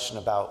get a question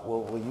about,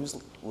 well,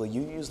 will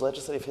you use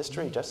legislative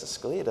history? Justice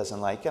Scalia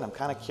doesn't like it. I'm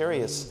kind of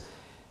curious.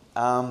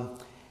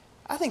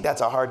 I think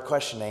that's a hard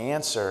question to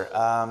answer.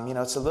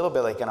 It's a little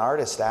bit like an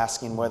artist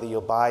asking whether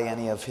you'll buy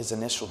any of his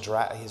initial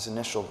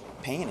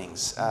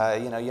paintings.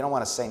 You don't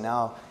want to say,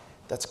 no,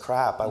 that's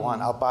crap.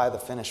 I'll buy the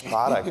finished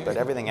product, but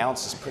everything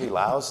else is pretty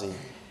lousy.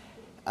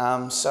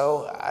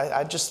 So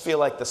I just feel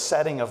like the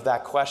setting of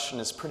that question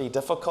is pretty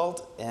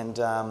difficult,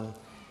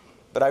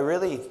 but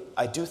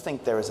I do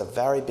think there is a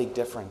very big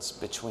difference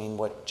between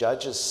what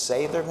judges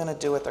say they're going to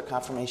do at their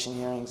confirmation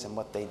hearings and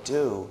what they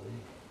do.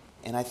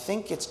 And I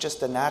think it's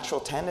just a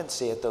natural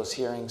tendency at those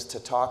hearings to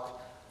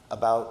talk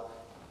about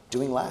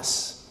doing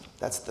less.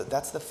 That's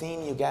the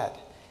theme you get.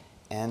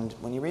 And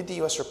when you read the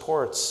U.S.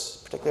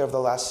 reports, particularly over the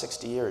last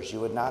 60 years,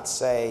 you would not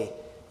say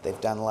they've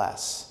done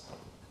less.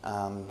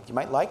 You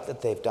might like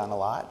that they've done a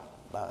lot.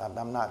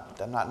 I'm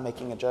not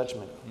making a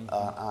judgment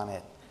on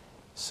it.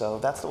 So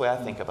that's the way I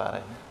think about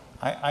it.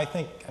 I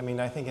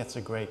think it's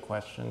a great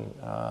question,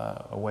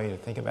 a way to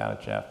think about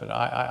it, Jeff. But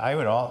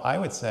I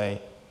would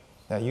say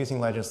that using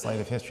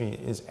legislative history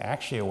is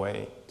actually a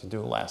way to do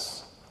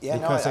less. Yeah,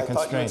 because I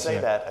thought you would say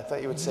that. I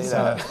thought you would say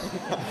that.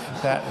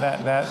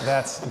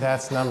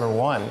 That's number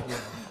one.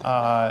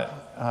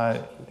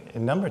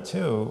 Number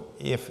two,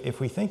 if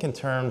we think in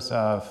terms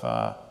of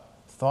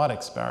thought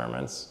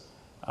experiments,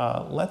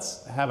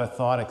 let's have a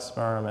thought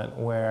experiment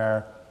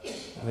where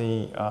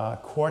the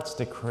courts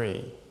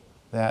decree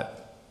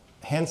that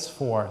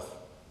henceforth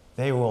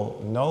they will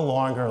no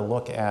longer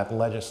look at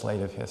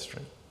legislative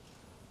history.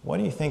 What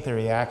do you think the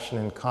reaction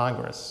in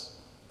Congress,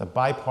 the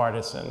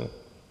bipartisan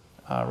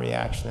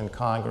reaction in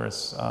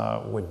Congress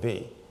would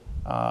be?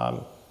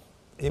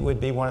 It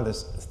would be one of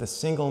the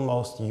single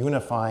most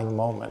unifying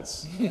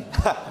moments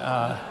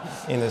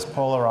in this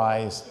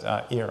polarized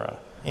era.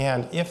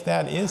 And if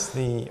that is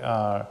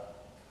the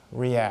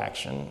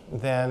reaction,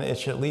 then it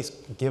should at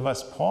least give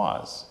us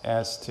pause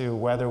as to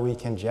whether we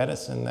can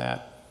jettison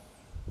that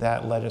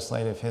that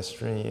legislative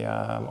history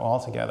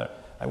altogether.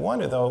 I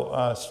want to,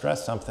 though,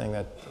 stress something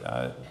that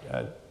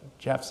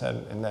Jeff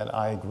said and that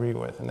I agree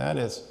with, and that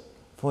is,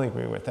 fully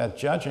agree with, that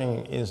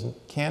judging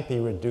can't be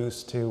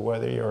reduced to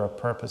whether you're a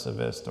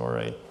purposivist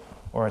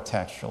or a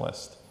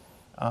textualist.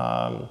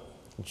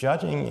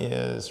 Judging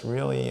is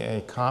really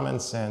a common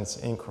sense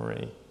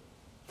inquiry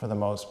for the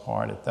most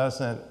part. It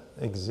doesn't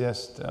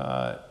exist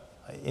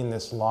in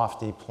this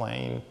lofty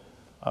plane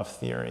of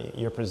theory.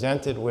 You're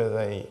presented with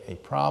a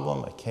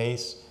problem, a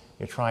case.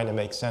 You're trying to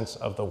make sense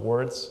of the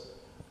words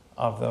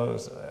of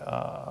those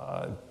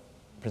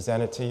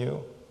presented to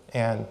you.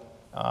 And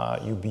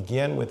you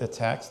begin with the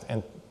text,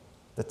 and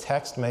the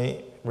text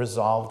may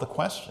resolve the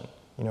question.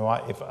 You know,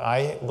 if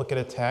I look at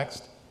a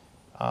text,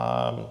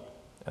 and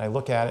I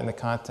look at it in the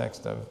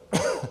context of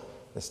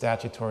the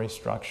statutory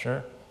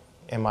structure,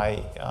 and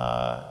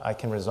I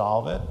can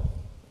resolve it,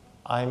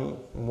 I'm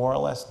more or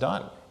less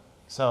done.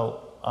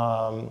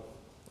 So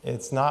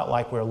it's not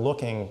like we're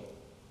looking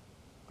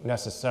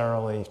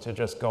necessarily to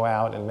just go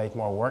out and make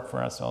more work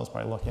for ourselves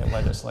by looking at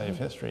legislative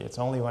history. It's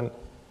only when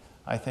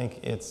I think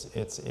it's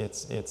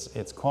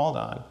called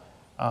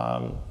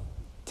on.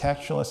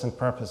 Textualists and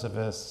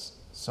purposivists,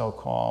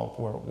 so-called,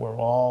 we're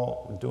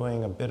all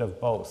doing a bit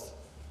of both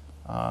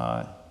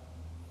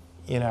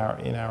in our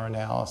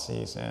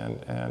analyses,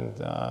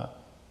 and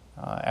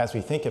as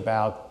we think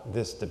about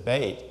this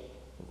debate,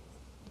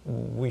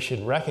 we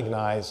should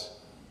recognize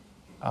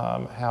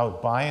how,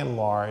 by and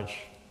large,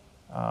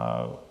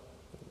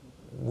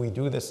 we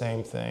do the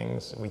same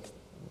things.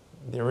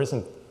 There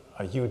isn't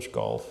a huge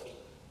gulf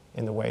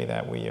in the way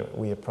that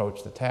we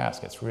approach the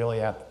task. It's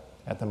really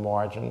at the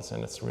margins,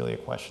 and it's really a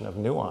question of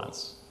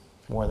nuance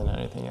more than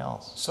anything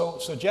else.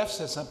 So Jeff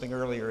said something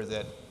earlier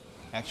that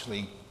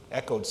actually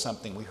echoed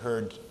something we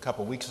heard a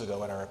couple weeks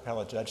ago at our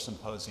appellate judge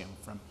symposium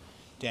from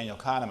Daniel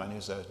Kahneman,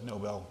 who's a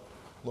Nobel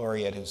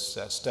laureate who's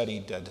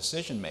studied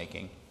decision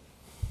making.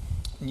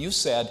 And you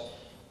said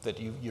that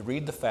you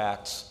read the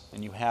facts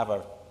and you have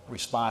a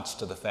response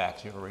to the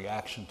facts, you have a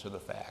reaction to the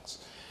facts.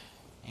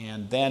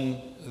 And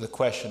then the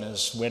question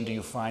is, when do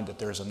you find that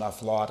there's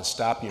enough law to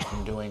stop you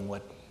from doing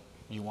what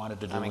you wanted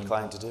to do? I'm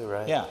inclined to do,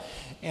 right? Yeah,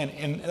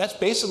 and that's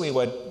basically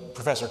what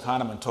Professor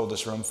Kahneman told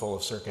this room full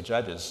of circuit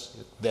judges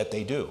that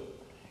they do.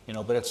 You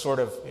know, but it sort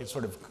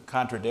of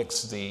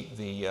contradicts the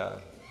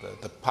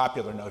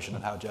popular notion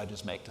of how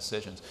judges make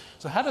decisions.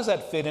 So how does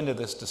that fit into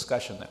this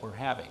discussion that we're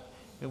having?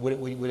 Would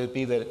it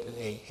be that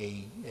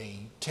a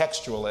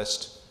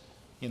textualist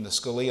in the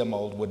Scalia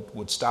mold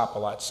would stop a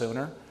lot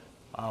sooner,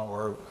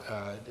 or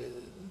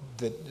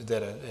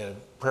that a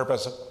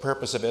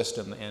purposivist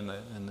in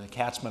the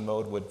Katzmann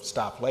mode would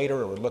stop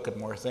later, or would look at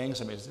more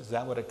things? I mean, is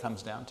that what it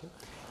comes down to?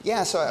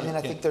 Yeah, so I mean,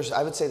 I think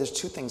I would say there's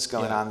two things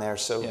going on there.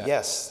 So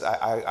yes,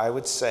 I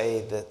would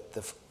say that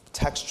the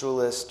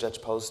textualists, Judge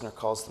Posner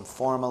calls them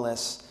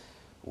formalists,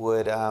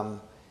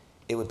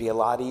 it would be a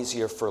lot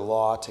easier for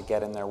law to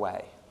get in their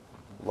way,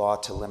 law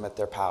to limit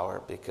their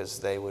power, because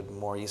they would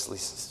more easily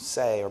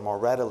say, or more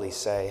readily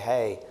say,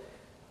 hey,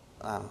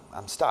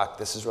 I'm stuck.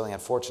 This is really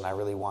unfortunate. I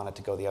really wanted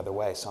to go the other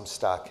way, so I'm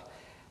stuck.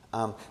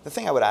 The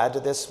thing I would add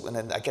to this,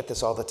 and I get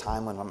this all the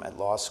time when I'm at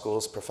law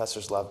schools,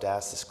 professors love to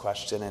ask this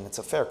question, and it's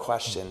a fair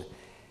question,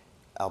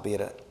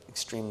 albeit an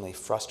extremely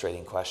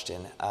frustrating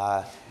question.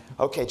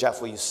 Okay,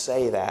 Jeff, well, you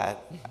say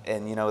that,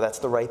 and you know that's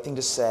the right thing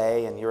to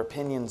say, and your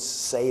opinions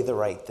say the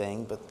right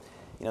thing, but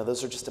you know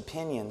those are just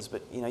opinions.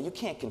 But you know you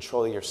can't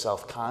control your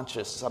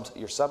self-conscious,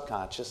 your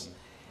subconscious,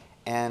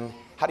 and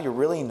how do you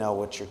really know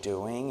what you're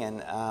doing?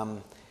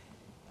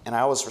 And I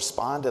always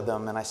respond to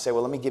them, and I say,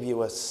 well, let me give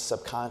you a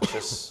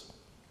subconscious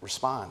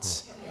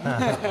response.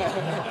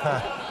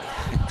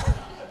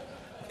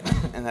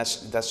 And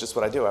that's just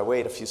what I do. I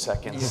wait a few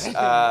seconds,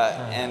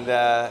 and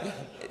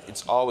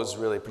it's always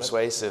really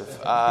persuasive.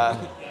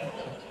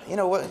 You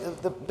know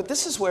what? But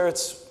this is where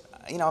it's.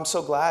 You know, I'm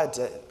so glad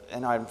to,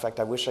 and in fact,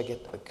 I wish I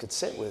could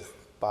sit with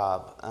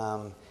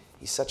Bob.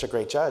 He's such a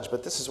great judge.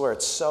 But this is where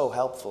it's so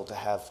helpful to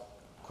have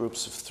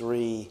groups of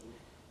 3,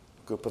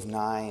 group of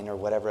 9, or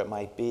whatever it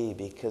might be,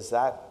 because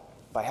that,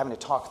 by having to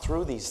talk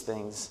through these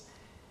things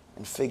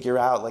and figure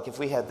out, like if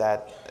we had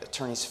that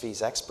attorney's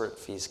fees, expert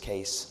fees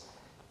case,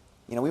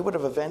 you know, we would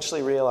have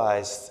eventually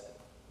realized,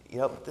 you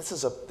know, this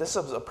is a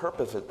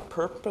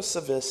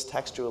purposivist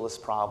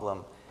textualist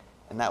problem,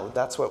 and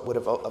that's what would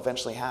have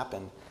eventually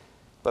happened.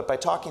 But by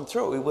talking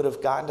through it, we would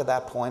have gotten to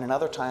that point, and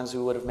other times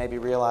we would have maybe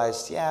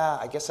realized, yeah,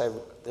 I guess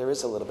there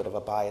is a little bit of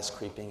a bias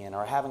creeping in,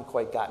 or I haven't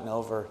quite gotten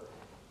over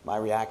my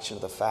reaction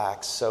to the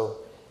facts. So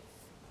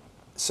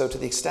to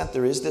the extent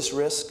there is this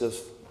risk of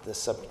the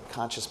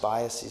subconscious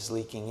biases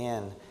leaking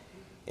in,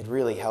 it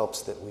really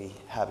helps that we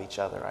have each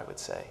other, I would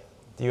say.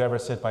 Do you ever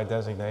sit by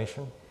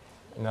designation?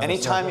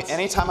 Anytime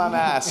I'm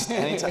asked.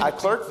 I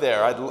clerk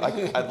there.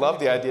 I'd love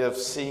the idea of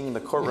seeing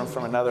the courtroom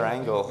from another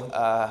angle.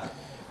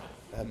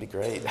 That'd be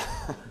great.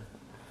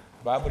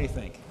 Bob, what do you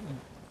think?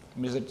 I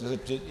mean,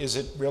 is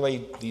it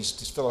really these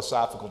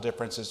philosophical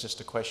differences just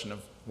a question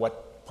of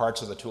what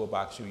parts of the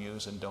toolbox you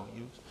use and don't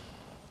use?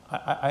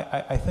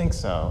 I think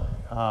so.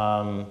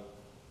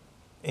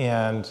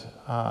 And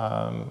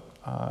I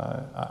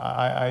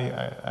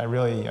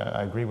really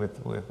agree with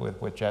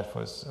what Jeff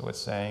was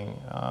saying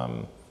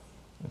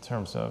in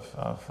terms of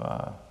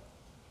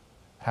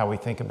how we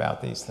think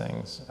about these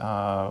things.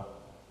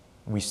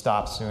 We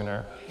stop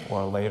sooner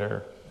or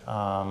later,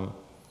 and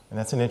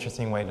that's an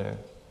interesting way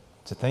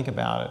to think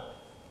about it.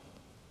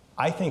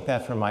 I think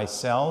that for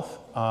myself,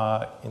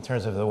 in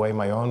terms of the way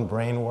my own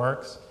brain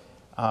works,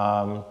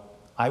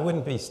 I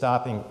wouldn't be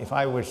stopping, if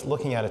I was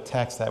looking at a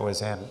text that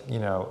was,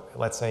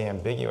 let's say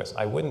ambiguous,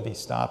 I wouldn't be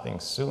stopping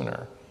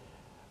sooner.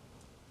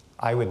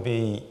 I would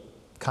be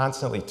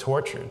constantly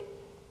tortured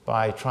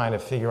by trying to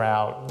figure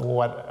out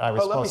what I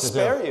was supposed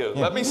to do.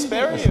 Let me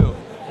spare you.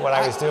 What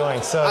I was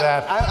doing, so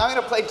that I'm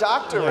going to play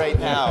doctor right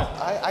now.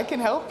 I can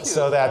help you.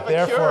 So that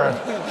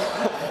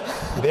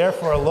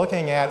therefore,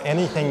 looking at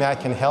anything that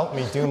can help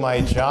me do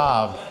my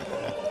job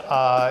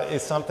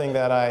is something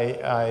that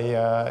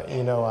I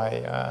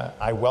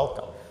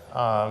welcome.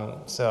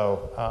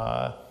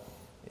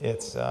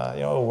 It's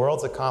the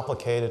world's a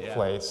complicated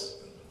place.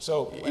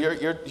 So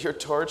you're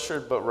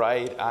tortured but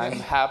right. I'm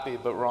happy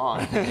but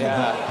wrong.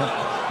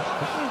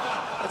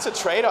 Yeah. It's a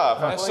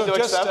trade-off. I'm willing to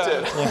accept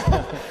it.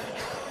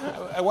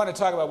 I want to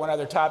talk about one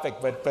other topic,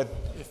 but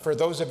for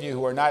those of you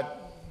who are not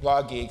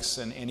law geeks,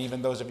 and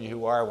even those of you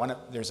who are,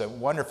 there's a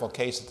wonderful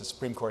case that the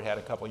Supreme Court had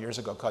a couple years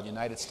ago called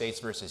United States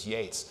versus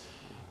Yates,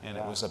 and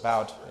it was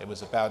about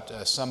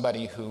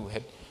somebody who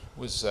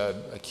was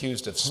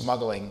accused of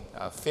smuggling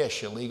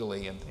fish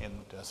illegally and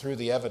threw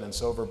the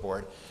evidence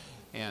overboard,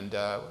 and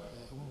the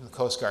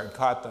Coast Guard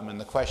caught them, and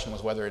the question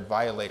was whether it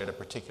violated a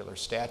particular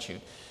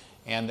statute.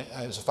 And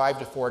it was a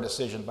 5-4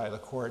 decision by the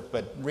court,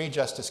 but read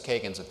Justice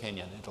Kagan's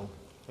opinion.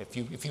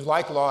 If you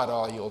like law at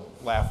all, you'll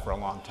laugh for a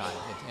long time.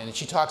 And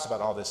she talks about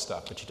all this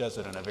stuff, but she does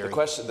it in a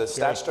the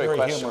statutory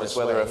question is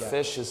whether a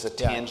fish is a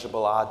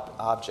tangible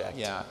object.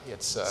 Yeah,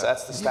 it's. So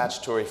that's the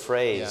statutory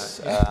phrase.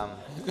 Yeah.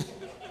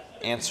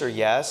 Answer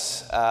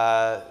yes,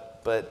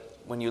 but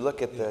when you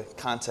look at the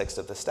context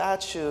of the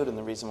statute and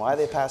the reason why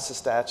they passed the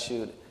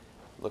statute, it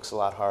looks a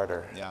lot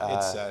harder.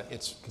 Yeah,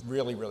 it's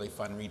really, really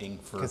fun reading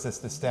for. Because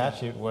the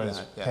statute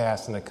was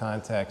passed in the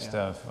context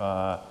of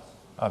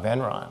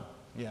Enron.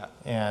 Yeah.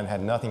 And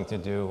had nothing to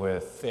do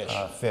with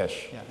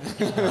fish. Yeah.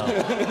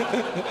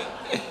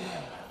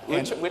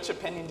 Which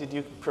opinion did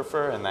you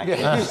prefer in that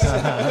case?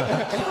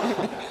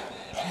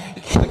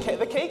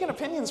 The Kagan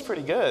opinion's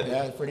pretty good.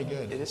 Yeah, it's pretty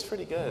good. It is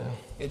pretty good.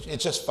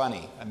 It's just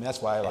funny. I mean, that's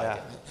why I like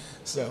it.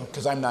 So,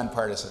 because I'm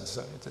nonpartisan.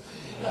 So,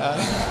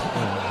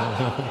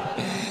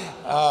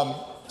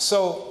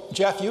 so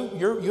Jeff, you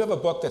have a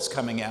book that's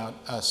coming out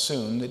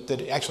soon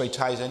that actually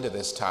ties into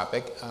this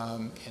topic,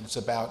 and it's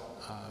about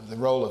the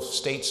role of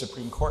state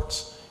Supreme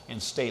Courts in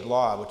state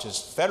law, which is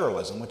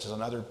federalism, which is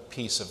another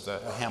piece of the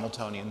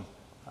Hamiltonian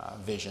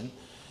vision.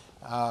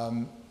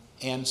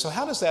 And so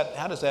how does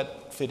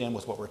that fit in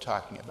with what we're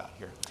talking about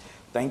here?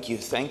 Thank you.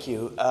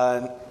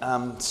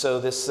 So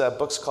this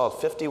book's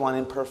called 51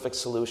 Imperfect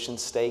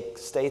Solutions,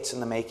 States in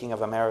the Making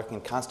of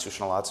American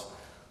Constitutional Law. It's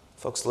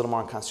focused a little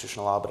more on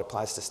constitutional law, but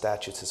applies to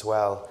statutes as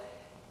well.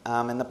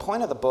 And the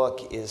point of the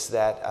book is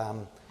that...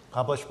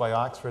 published by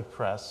Oxford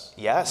Press.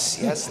 Yes,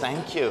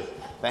 thank you.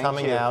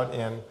 Coming out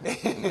in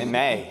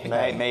May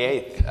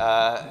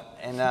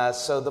 8th.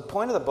 So the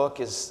point of the book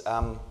is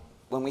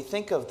when we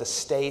think of the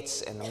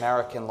states and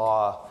American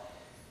law,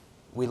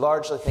 we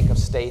largely think of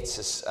states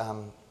as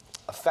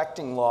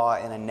affecting law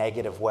in a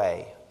negative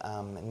way.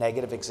 A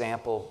negative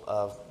example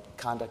of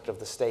conduct of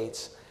the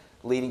states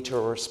leading to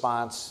a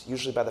response,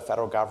 usually by the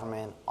federal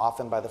government,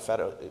 often by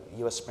the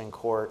U.S. Supreme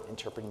Court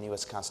interpreting the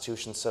U.S.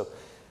 Constitution. So,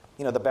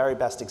 the very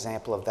best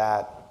example of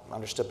that,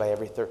 understood by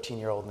every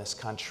 13-year-old in this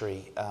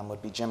country,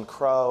 would be Jim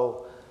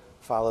Crow,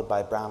 followed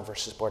by Brown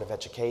versus Board of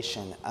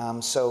Education. I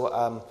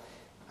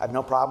have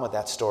no problem with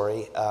that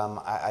story.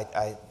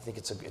 I think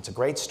it's a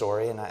great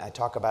story, and I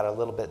talk about it a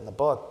little bit in the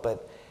book.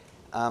 But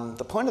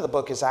the point of the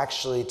book is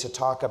actually to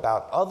talk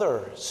about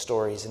other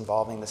stories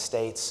involving the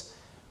states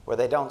where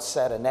they don't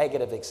set a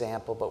negative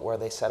example, but where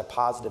they set a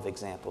positive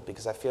example,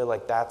 because I feel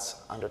like that's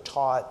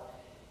undertaught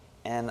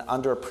and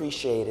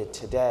underappreciated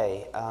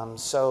today.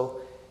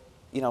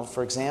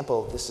 For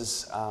example, this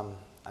is, I'm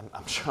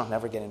sure I'll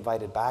never get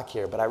invited back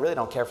here, but I really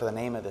don't care for the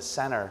name of this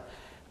center.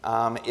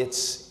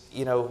 It's,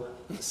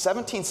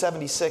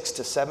 1776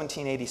 to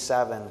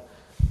 1787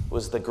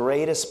 was the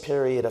greatest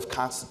period of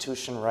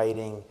Constitution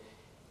writing,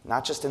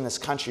 not just in this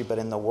country, but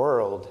in the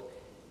world.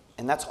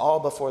 And that's all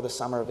before the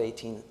summer of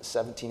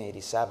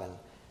 1787.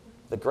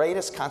 The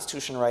greatest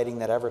Constitution writing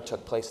that ever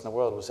took place in the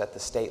world was at the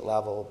state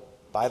level,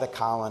 by the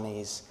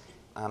colonies.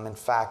 In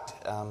fact,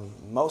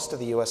 most of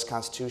the U.S.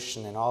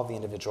 Constitution and all of the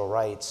individual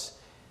rights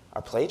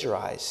are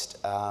plagiarized.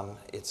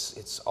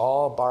 It's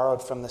all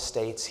borrowed from the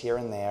states here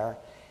and there.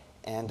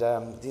 And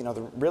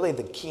really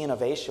the key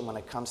innovation when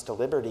it comes to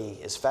liberty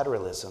is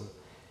federalism.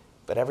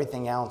 But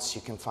everything else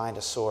you can find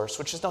a source,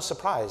 which is no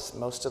surprise.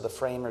 Most of the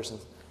framers in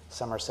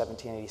summer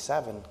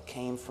 1787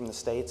 came from the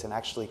states, and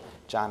actually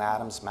John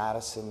Adams,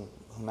 Madison,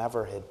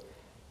 whomever had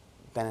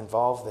been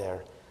involved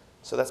there.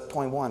 So that's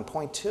point one.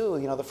 Point two,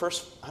 the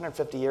first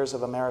 150 years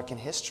of American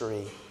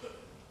history,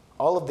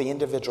 all of the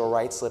individual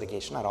rights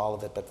litigation, not all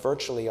of it, but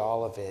virtually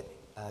all of it,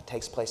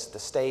 takes place at the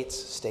states,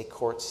 state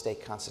courts,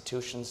 state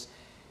constitutions.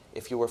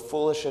 If you were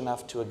foolish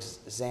enough to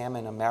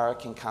examine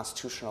American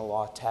constitutional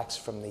law texts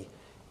from the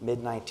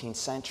mid-19th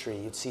century,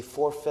 you'd see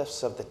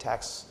 4/5 of the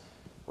texts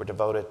were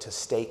devoted to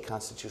state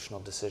constitutional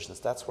decisions.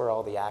 That's where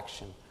all the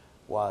action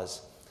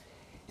was.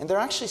 And there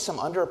are actually some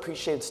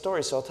underappreciated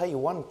stories, so I'll tell you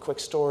one quick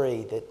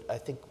story that I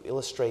think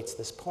illustrates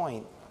this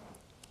point.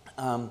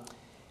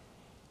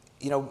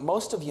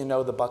 Most of you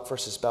know the Buck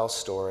versus Bell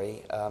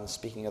story.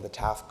 Speaking of the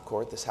Taft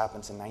Court, this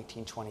happens in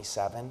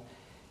 1927.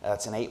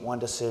 It's an 8-1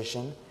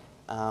 decision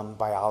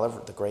by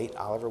the great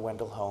Oliver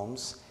Wendell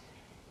Holmes,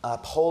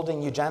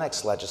 upholding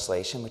eugenics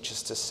legislation, which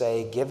is to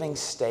say giving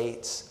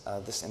states,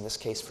 in this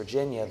case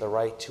Virginia, the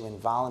right to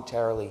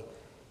involuntarily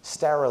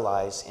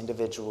sterilize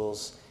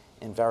individuals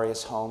in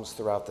various homes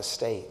throughout the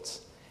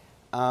states.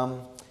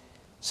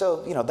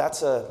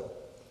 That's a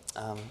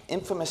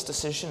infamous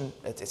decision.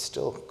 It's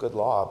still good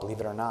law, believe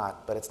it or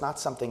not, but it's not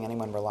something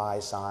anyone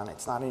relies on.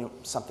 It's not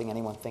something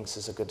anyone thinks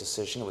is a good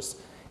decision. It was,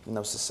 even though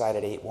it was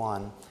decided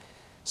 8-1.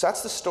 So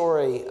that's the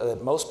story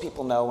that most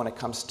people know when it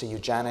comes to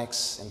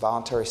eugenics,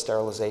 involuntary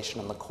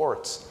sterilization in the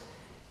courts.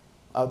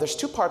 There's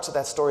two parts of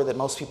that story that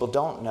most people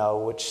don't know,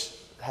 which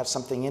have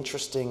something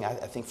interesting, I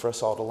think, for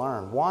us all to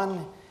learn.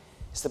 One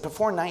is that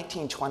before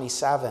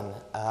 1927,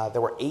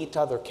 there were 8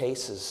 other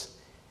cases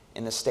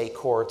in the state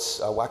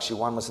courts. Actually,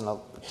 one was in the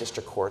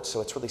district courts,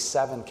 so it's really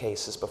 7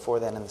 cases before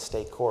then in the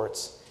state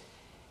courts.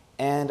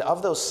 And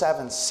of those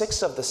 7,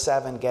 6 of the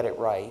 7 get it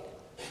right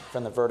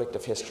from the verdict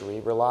of history,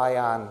 rely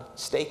on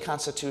state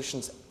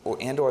constitutions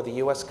or the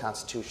U.S.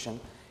 Constitution,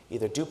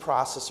 either due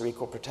process or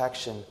equal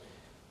protection,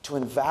 to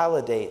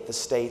invalidate the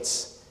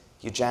state's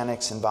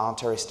eugenics and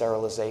voluntary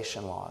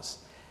sterilization laws.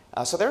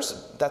 So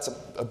that's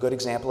a good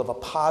example of a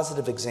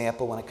positive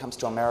example when it comes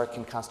to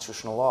American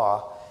constitutional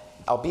law,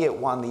 albeit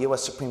one the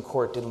U.S. Supreme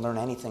Court didn't learn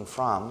anything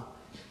from.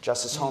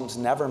 Justice Holmes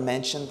never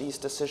mentioned these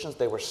decisions.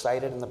 They were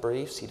cited in the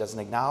briefs. He doesn't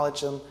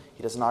acknowledge them.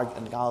 He doesn't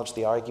acknowledge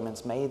the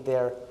arguments made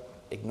there,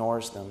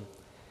 ignores them.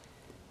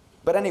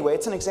 But anyway,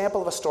 it's an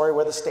example of a story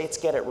where the states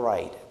get it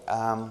right.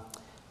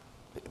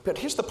 But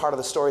here's the part of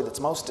the story that's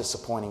most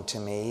disappointing to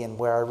me, and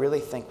where I really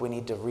think we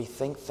need to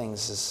rethink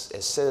things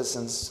as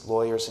citizens,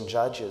 lawyers, and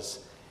judges.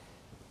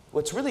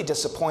 What's really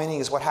disappointing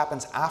is what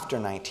happens after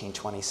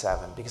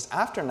 1927, because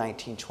after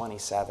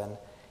 1927,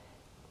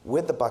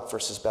 with the Buck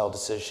versus Bell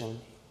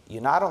decision, you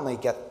not only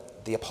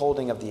get the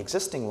upholding of the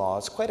existing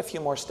laws, quite a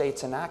few more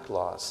states enact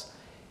laws.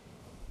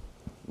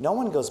 No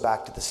one goes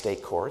back to the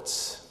state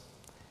courts.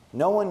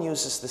 No one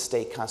uses the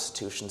state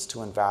constitutions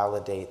to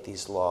invalidate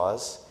these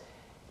laws.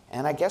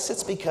 And I guess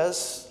it's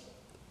because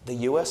the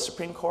U.S.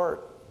 Supreme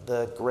Court,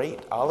 the great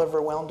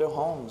Oliver Wendell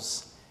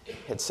Holmes,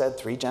 had said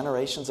 3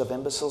 generations of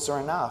imbeciles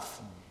are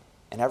enough.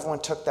 And everyone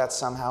took that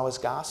somehow as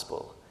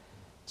gospel.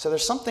 So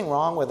there's something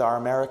wrong with our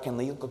American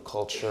legal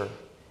culture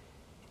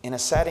in a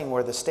setting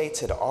where the states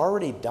had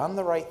already done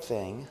the right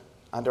thing.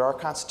 Under our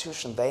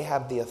Constitution, they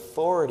have the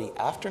authority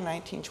after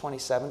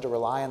 1927 to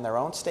rely on their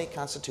own state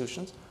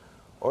constitutions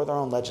or their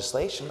own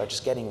legislation by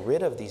just getting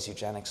rid of these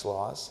eugenics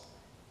laws,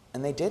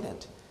 and they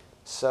didn't.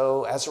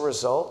 So as a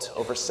result,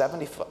 over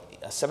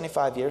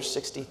 75 years,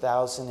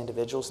 60,000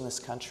 individuals in this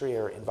country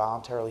are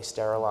involuntarily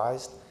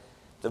sterilized.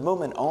 The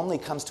movement only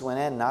comes to an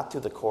end not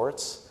through the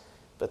courts,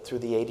 but through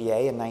the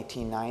ADA in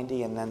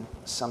 1990, and then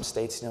some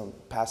states,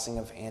 passing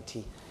of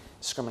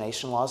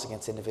anti-discrimination laws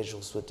against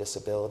individuals with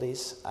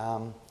disabilities.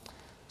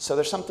 So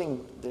there's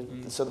something.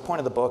 So the point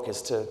of the book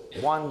is to,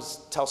 one,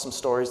 tell some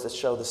stories that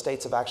show the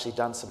states have actually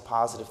done some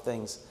positive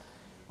things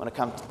when it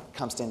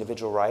comes to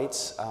individual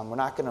rights. We're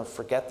not going to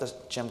forget the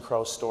Jim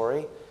Crow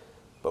story,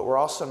 but we're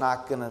also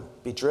not going to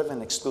be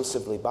driven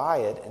exclusively by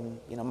it. And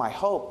my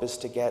hope is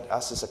to get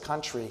us as a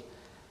country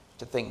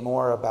to think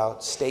more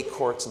about state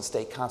courts and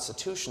state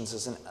constitutions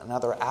as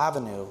another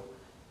avenue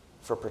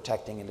for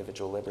protecting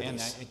individual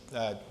liberties. And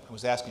I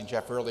was asking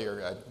Jeff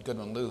earlier,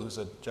 Goodwin Liu, who's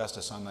a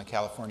justice on the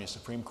California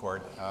Supreme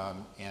Court,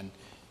 and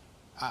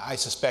I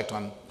suspect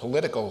on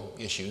political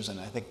issues, and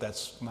I think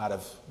that's not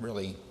of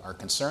really our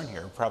concern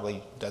here,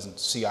 probably doesn't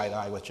see eye to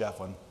eye with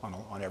Jeff on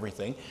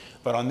everything,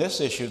 but on this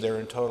issue, they're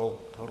in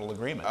total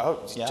agreement.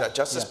 Oh, yeah,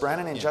 Justice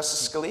Brennan and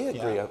Justice Scalia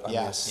agree on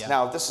this. Yeah.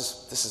 Now, this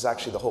is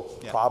actually the whole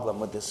problem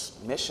with this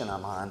mission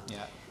I'm on.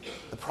 Yeah.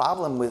 The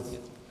problem with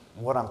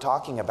what I'm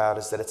talking about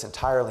is that it's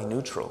entirely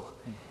neutral.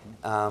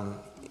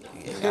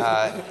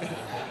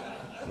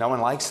 No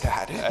one likes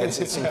that. It's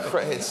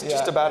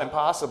just about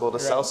impossible to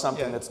sell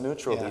something that's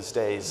neutral these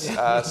days.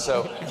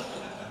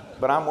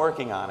 But I'm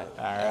working on it.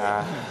 All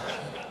right.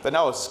 But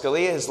no,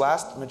 Scalia, his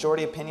last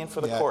majority opinion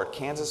for the court,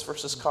 Kansas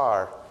versus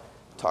Carr,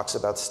 talks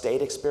about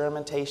state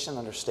experimentation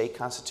under state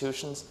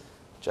constitutions.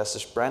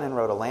 Justice Brennan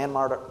wrote a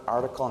landmark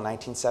article in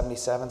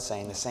 1977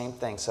 saying the same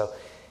thing. So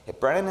if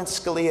Brennan and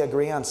Scalia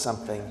agree on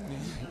something,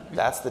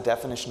 that's the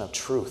definition of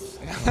truth.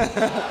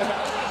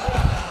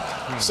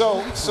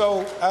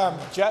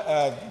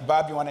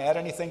 Bob, you want to add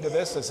anything to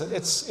this?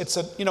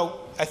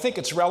 I think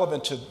it's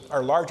relevant to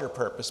our larger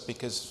purpose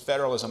because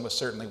federalism was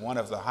certainly one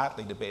of the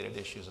hotly debated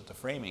issues at the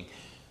framing.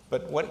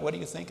 But what do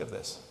you think of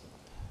this?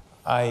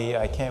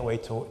 I can't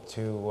wait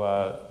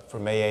for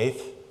May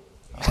 8th.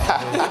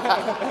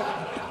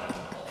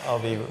 I'll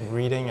be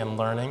reading and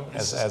learning,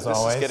 as always.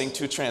 This is getting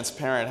too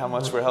transparent, how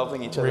much we're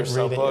helping each other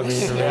sell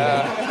books.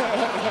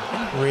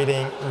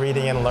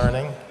 Reading and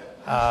learning.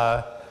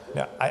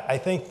 I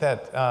think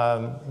that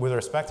with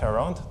respect to our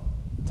own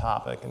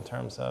topic in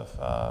terms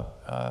of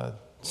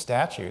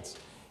statutes,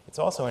 it's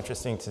also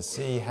interesting to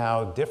see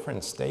how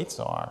different states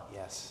are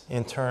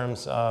in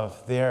terms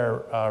of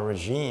their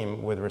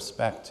regime with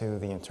respect to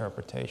the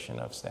interpretation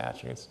of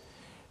statutes.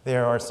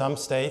 There are some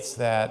states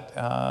that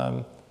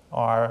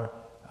are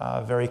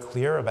very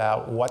clear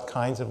about what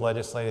kinds of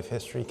legislative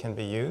history can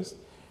be used.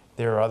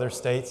 There are other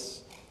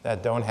states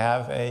that don't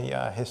have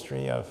a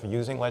history of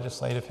using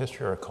legislative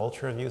history or a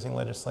culture of using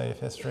legislative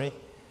history.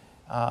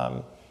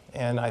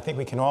 And I think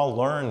we can all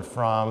learn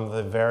from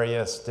the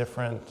various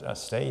different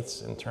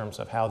states in terms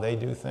of how they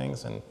do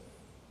things, and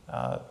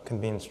can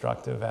be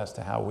instructive as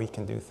to how we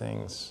can do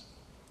things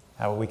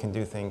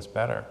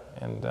better.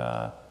 And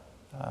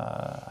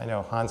I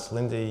know Hans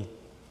Linde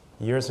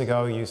years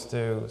ago used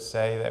to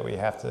say that we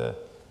have to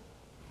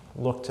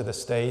look to the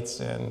states,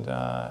 and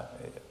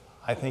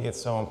I think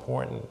it's so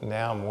important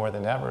now more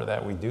than ever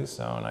that we do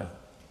so, and I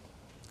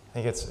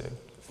think it's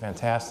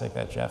fantastic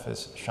that Jeff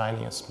is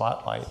shining a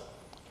spotlight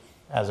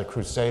as a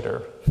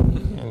crusader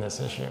in this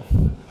issue.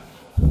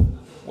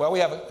 Well, we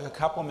have a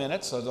couple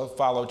minutes, so they'll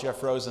follow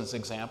Jeff Rosen's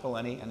example.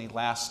 Any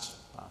last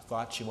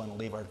thoughts you want to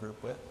leave our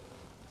group with?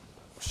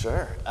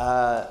 Sure.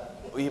 Well,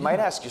 you might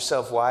ask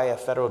yourself why a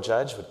federal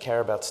judge would care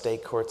about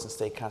state courts and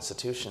state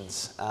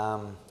constitutions.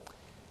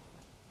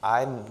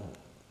 I'm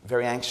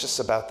very anxious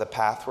about the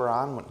path we're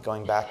on.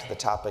 Going back to the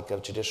topic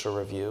of judicial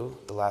review,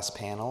 the last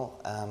panel,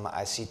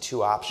 I see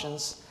two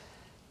options.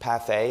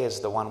 Path A is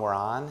the one we're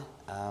on,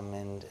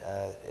 and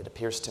it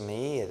appears to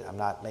me, I'm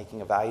not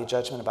making a value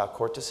judgment about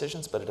court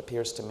decisions, but it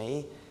appears to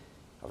me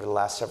over the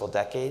last several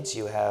decades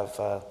you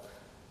have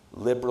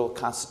liberal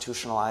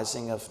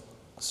constitutionalizing of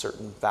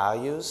certain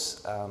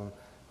values,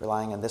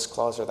 relying on this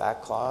clause or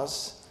that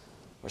clause,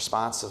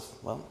 response of,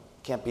 well,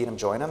 can't beat them,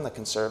 join them, the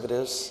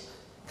conservatives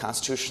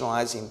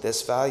constitutionalizing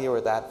this value or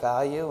that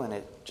value, and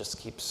it just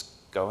keeps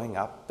going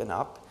up and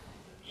up.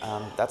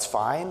 That's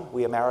fine.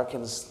 We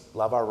Americans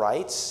love our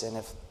rights, and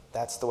if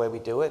that's the way we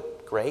do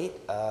it, great.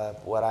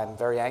 What I'm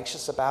very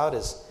anxious about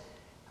is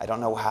I don't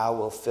know how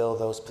we'll fill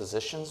those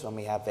positions when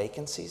we have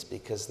vacancies,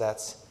 because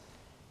that's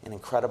an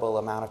incredible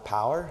amount of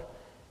power.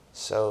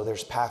 So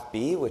there's path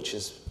B, which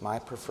is my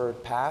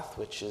preferred path,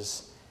 which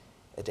is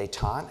a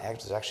détente.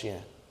 There's actually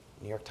a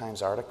New York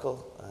Times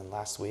article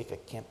last week. I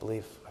can't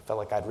believe I felt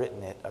like I'd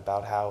written it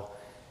about how,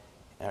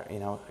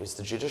 is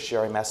the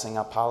judiciary messing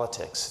up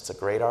politics? It's a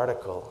great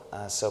article.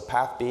 So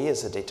path B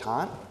is a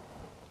détente.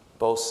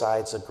 Both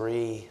sides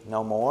agree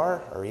no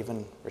more, or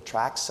even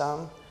retract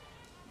some.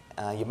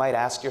 You might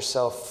ask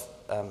yourself,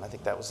 I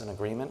think that was an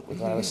agreement with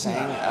what I was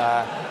saying.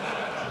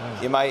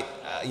 You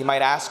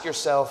might ask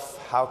yourself,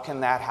 how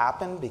can that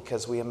happen?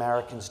 Because we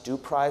Americans do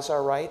prize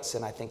our rights,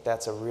 and I think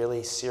that's a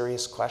really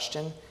serious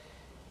question.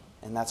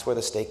 And that's where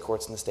the state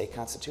courts and the state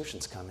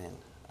constitutions come in.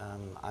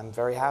 I'm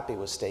very happy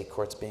with state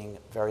courts being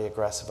very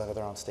aggressive under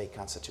their own state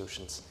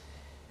constitutions.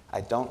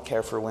 I don't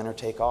care for winner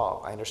take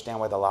all. I understand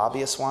why the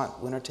lobbyists want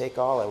winner take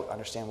all. I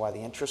understand why the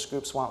interest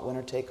groups want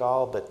winner take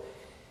all. But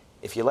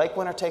if you like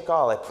winner take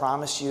all, I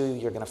promise you,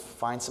 you're going to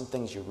find some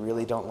things you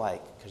really don't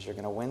like, because you're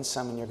going to win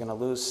some and you're going to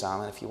lose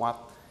some. And if you want,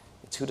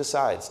 it's who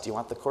decides. Do you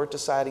want the court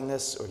deciding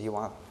this, or do you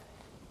want,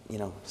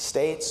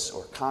 states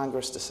or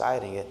Congress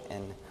deciding it?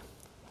 And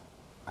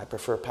I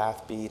prefer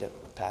path B to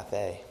path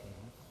A.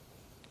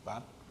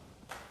 Bob?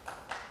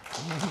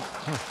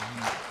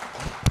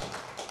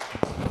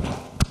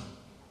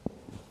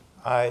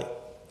 It's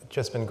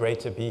just been great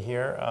to be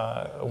here.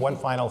 One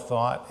final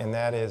thought, and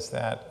that is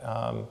that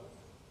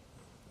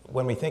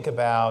when we think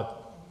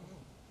about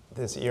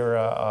this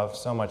era of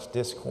so much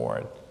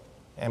discord,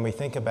 and we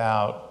think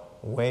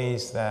about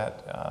ways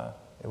that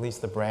at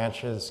least the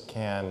branches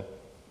can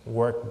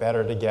work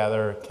better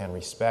together, can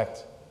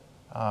respect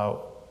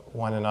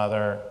one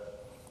another,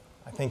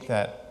 I think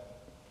that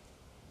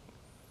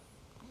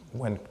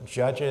when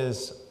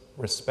judges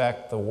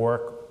respect the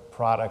work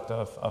product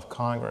of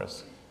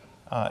Congress,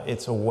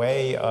 it's a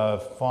way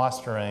of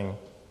fostering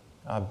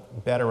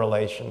better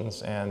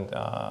relations and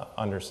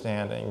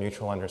understanding,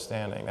 mutual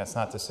understanding. That's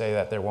not to say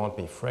that there won't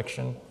be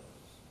friction.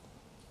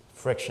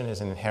 Friction is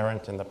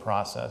inherent in the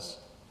process,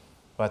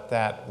 but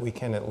that we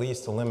can at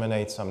least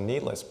eliminate some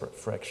needless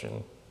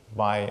friction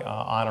by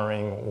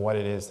honoring what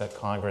it is that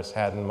Congress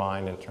had in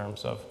mind in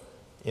terms of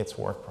its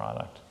work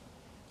product.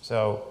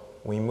 So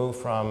we move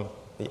from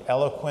the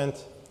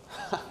eloquence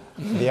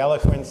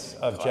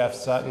of Jeff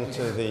Sutton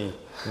to the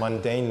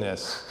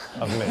mundaneness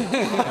of me.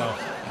 So,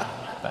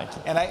 thank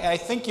you. And I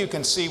think you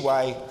can see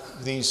why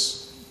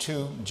these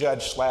two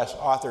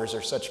judge/authors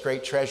are such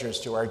great treasures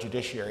to our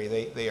judiciary.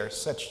 They are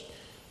such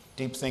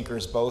deep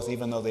thinkers both,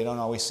 even though they don't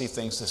always see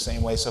things the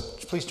same way. So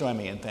please join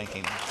me in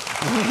thanking them.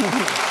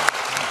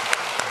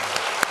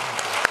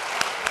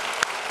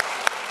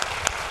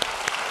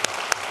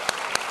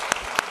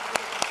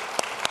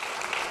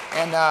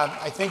 And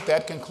I think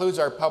that concludes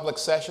our public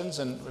sessions,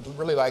 and would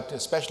really like to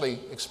especially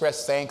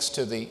express thanks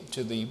to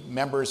the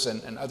members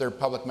and other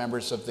public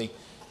members of the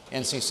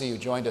NCC who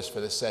joined us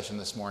for this session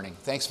this morning.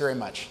 Thanks very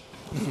much.